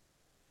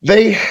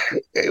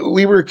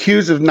we were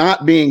accused of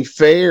not being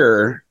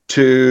fair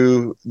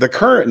to the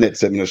current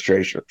NHTSA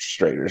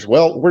administrators.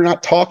 Well, we're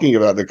not talking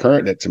about the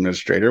current NHTSA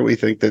administrator. We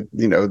think that,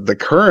 the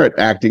current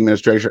acting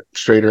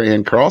administrator,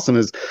 Ann Carlson,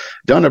 has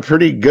done a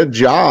pretty good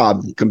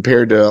job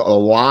compared to a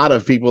lot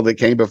of people that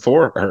came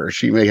before her.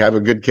 She may have a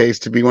good case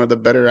to be one of the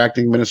better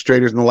acting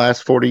administrators in the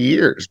last 40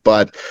 years.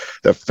 But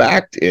the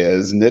fact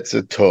is,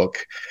 NHTSA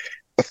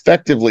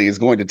effectively is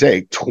going to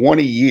take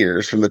 20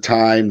 years from the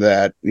time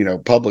that,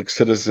 Public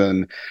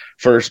Citizen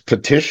first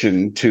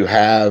petitioned to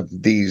have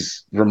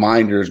these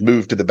reminders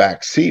moved to the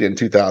back seat in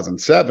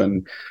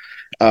 2007.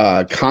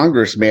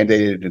 Congress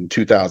mandated in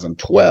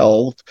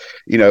 2012.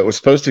 It was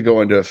supposed to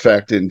go into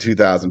effect in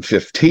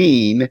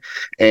 2015.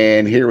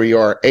 And here we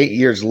are 8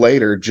 years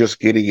later, just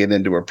getting it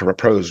into a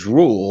proposed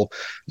rule.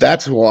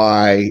 That's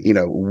why,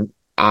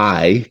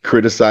 I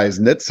criticize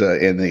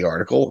NHTSA in the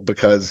article,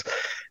 because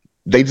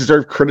they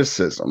deserve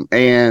criticism.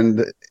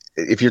 And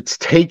if it's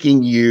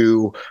taking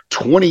you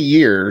 20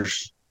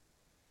 years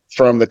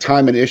from the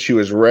time an issue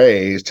is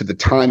raised to the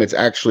time it's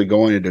actually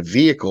going into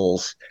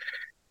vehicles,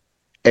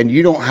 and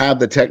you don't have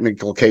the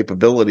technical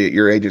capability at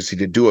your agency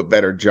to do a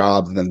better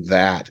job than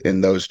that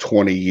in those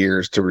 20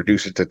 years, to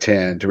reduce it to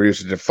 10, to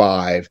reduce it to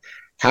 5,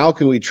 how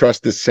can we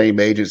trust this same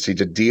agency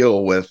to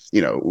deal with,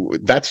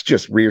 that's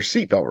just rear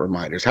seatbelt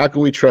reminders. How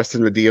can we trust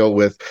them to deal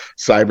with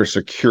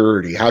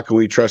cybersecurity? How can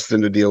we trust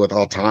them to deal with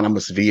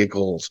autonomous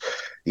vehicles?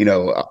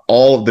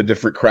 All of the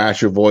different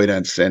crash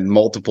avoidance and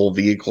multiple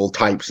vehicle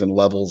types and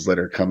levels that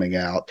are coming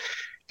out,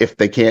 if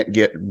they can't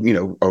get, a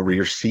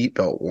rear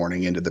seatbelt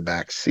warning into the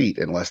back seat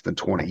in less than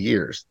 20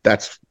 years.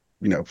 That's,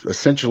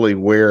 essentially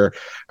where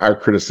our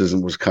criticism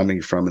was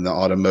coming from in the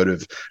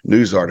Automotive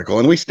News article.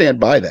 And we stand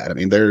by that. I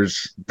mean,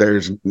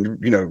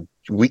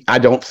 I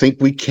don't think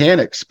we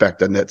can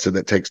expect a NHTSA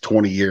that takes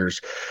 20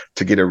 years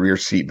to get a rear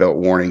seatbelt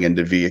warning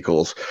into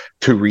vehicles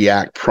to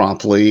react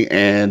promptly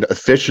and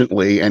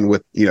efficiently and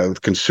with,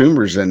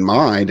 consumers in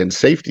mind and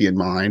safety in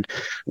mind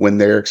when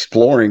they're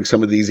exploring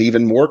some of these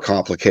even more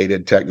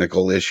complicated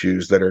technical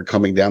issues that are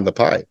coming down the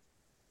pipe.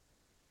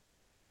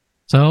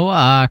 So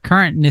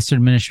current NHTSA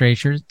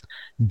administrators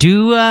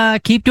do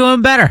keep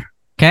doing better,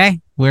 okay?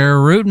 We're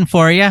rooting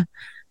for you.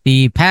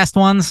 The past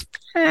ones,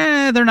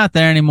 they're not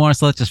there anymore,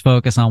 so let's just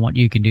focus on what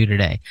you can do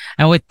today.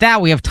 And with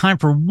that, we have time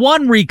for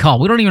one recall.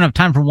 We don't even have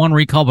time for one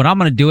recall, but I'm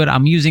going to do it.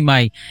 I'm using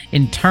my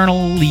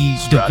internally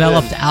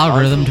developed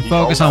algorithm to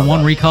focus on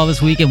one recall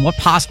this week. And what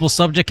possible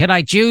subject can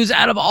I choose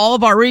out of all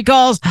of our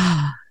recalls?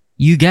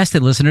 You guessed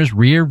it, listeners.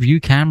 Rear view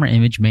camera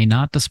image may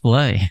not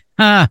display.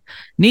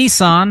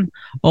 Nissan,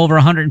 over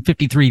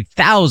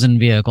 153,000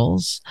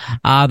 vehicles.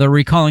 They're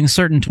recalling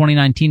certain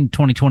 2019 to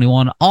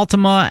 2021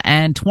 Altima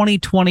and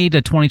 2020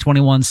 to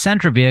 2021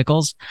 Sentra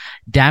vehicles.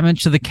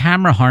 Damage to the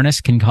camera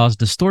harness can cause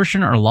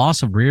distortion or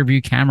loss of rear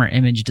view camera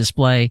image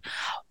display.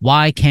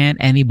 Why can't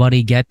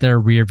anybody get their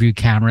rear view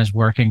cameras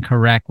working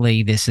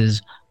correctly? This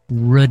is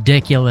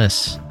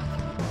ridiculous.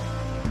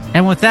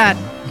 And with that,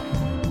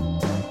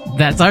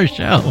 that's our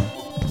show.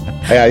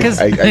 I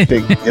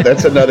think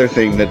that's another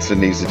thing that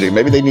needs to do.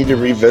 Maybe they need to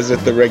revisit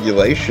the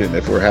regulation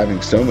if we're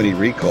having so many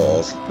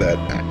recalls that,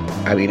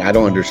 I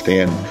don't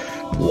understand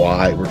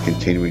why we're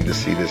continuing to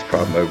see this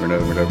problem over and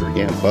over and over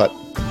again. But,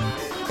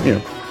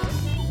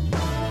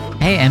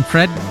 Hey, and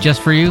Fred,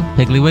 just for you,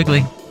 Piggly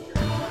Wiggly.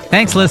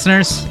 Thanks,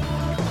 listeners.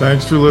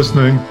 Thanks for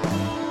listening.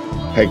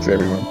 Thanks,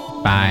 everyone.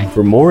 Bye.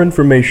 For more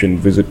information,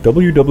 visit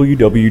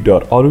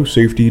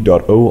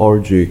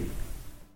www.autosafety.org.